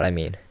 if you know what I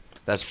mean.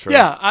 That's true.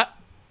 Yeah.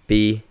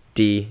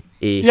 BDE.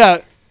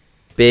 Yeah.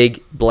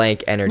 Big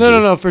blank energy.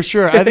 No, for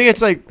sure. I think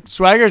it's like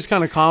swagger is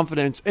kind of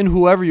confidence in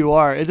whoever you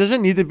are. It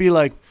doesn't need to be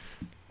like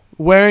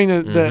wearing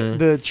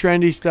the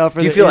trendy stuff. Or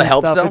do you the feel it in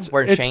helps, stuff. though,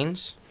 wearing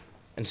chains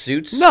and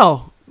suits?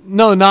 No,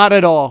 not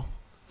at all.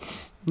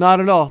 Not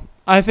at all.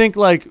 I think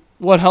like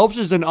what helps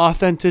is an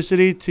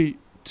authenticity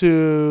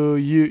to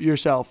you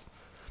yourself.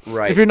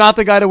 Right. If you're not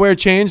the guy to wear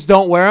chains,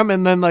 don't wear them,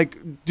 and then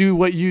like do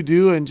what you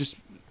do and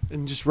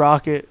just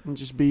rock it and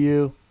just be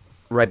you.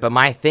 Right, but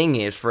my thing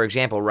is, for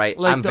example, right,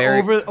 Like I'm the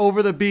very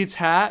over the Beats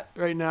hat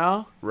right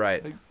now.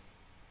 right. Like,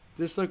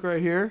 this look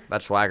right here.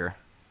 That's swagger.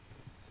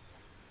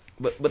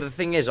 But the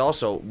thing is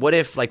also, what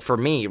if, like, for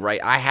me, right,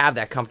 I have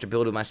that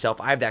comfortability with myself,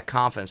 I have that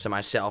confidence in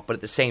myself, but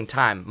at the same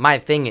time, my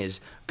thing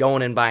is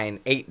going and buying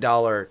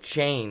 $8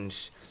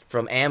 chains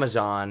from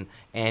Amazon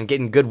and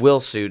getting Goodwill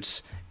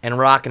suits and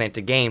rocking it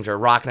to games or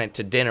rocking it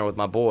to dinner with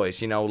my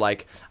boys. You know,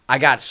 like, I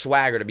got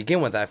swagger to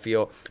begin with, I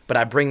feel, but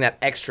I bring that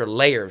extra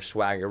layer of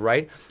swagger,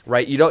 right?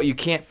 Right? You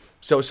can't.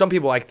 So some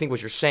people, I think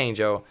what you're saying,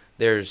 Joe,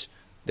 there's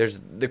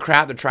the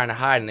crap they're trying to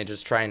hide, and they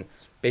just try and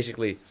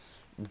basically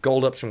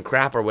gold up some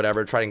crap or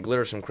whatever, try and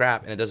glitter some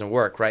crap, and it doesn't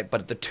work, right?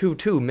 But if the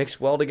two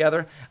mix well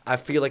together, I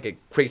feel like it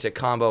creates a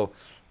combo,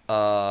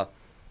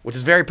 which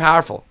is very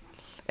powerful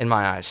in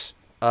my eyes.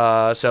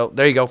 So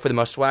there you go for the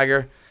most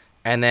swagger.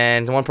 And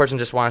then the one person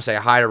just want to say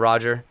hi to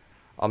Roger.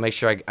 I'll make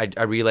sure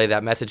I relay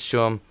that message to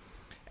him.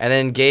 And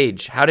then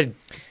Gage, how did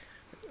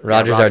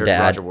Roger's our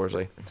dad. Roger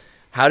Worsley.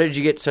 How did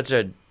you get such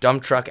a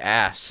dump truck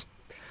ass?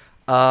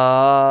 You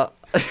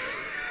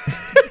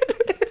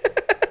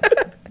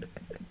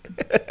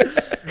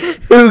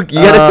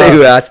gotta say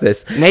who asked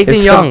this.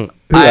 Nathan Young.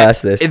 Who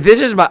asked this? If this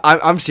is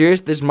I'm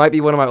serious. This might be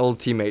one of my old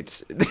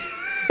teammates.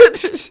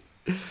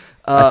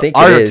 I think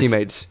our it is.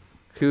 teammates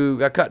who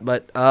got cut,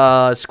 but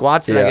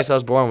squats. And I guess I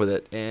was born with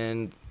it,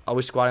 and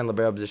always squatting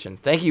libero position.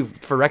 Thank you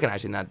for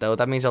recognizing that, though.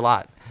 That means a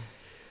lot.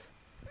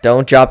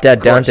 Don't drop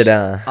that course.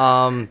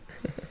 dun-da-da.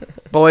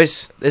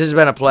 Boys, this has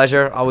been a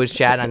pleasure. Always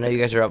chatting. I know you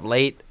guys are up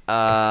late.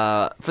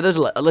 For those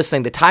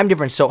listening, the time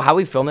difference. So how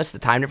we film this, the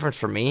time difference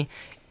for me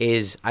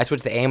is I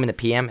switch the AM and the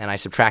PM and I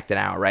subtract an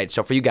hour, right?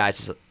 So for you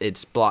guys,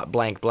 it's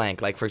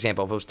blank. Like, for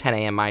example, if it was 10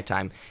 a.m. my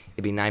time,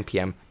 it'd be 9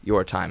 p.m.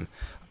 your time.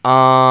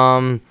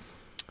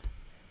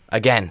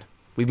 Again,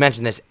 we've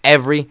mentioned this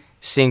every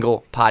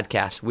single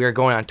podcast. We are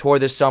going on tour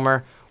this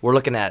summer. We're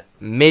looking at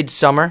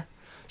midsummer.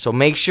 So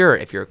make sure,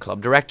 if you're a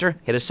club director,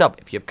 hit us up.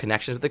 If you have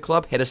connections with the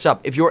club, hit us up.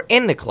 If you're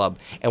in the club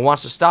and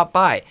wants to stop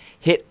by,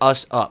 hit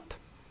us up.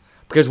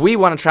 Because we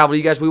want to travel to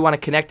you guys. We want to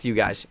connect to you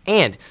guys.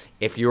 And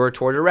if you're a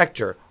tour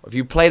director, or if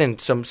you played in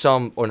some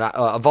or not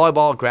a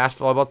volleyball, grass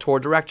volleyball tour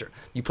director,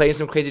 you played in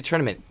some crazy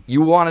tournament,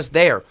 you want us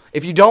there.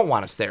 If you don't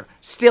want us there,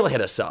 still hit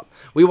us up.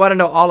 We want to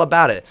know all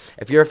about it.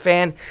 If you're a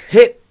fan,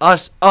 hit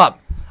us up.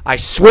 I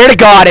swear to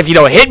God, if you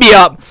don't hit me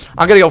up,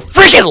 I'm going to go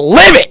freaking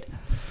live it.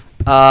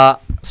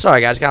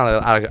 Sorry, guys, kind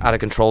of out of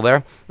control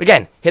there.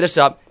 Again, hit us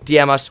up,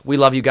 DM us. We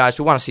love you guys.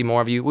 We want to see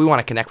more of you. We want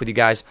to connect with you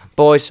guys.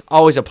 Boys,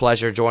 always a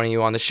pleasure joining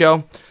you on the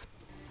show.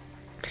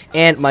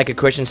 And Micah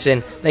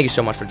Christensen, thank you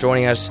so much for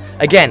joining us.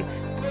 Again,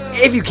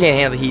 if you can't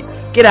handle the heat,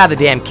 get out of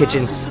the damn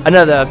kitchen.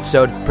 Another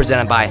episode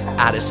presented by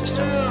Out of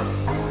System.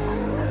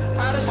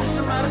 Out of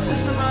system, out of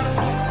system, out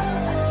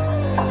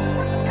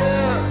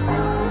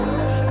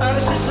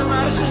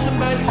of system,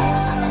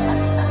 baby.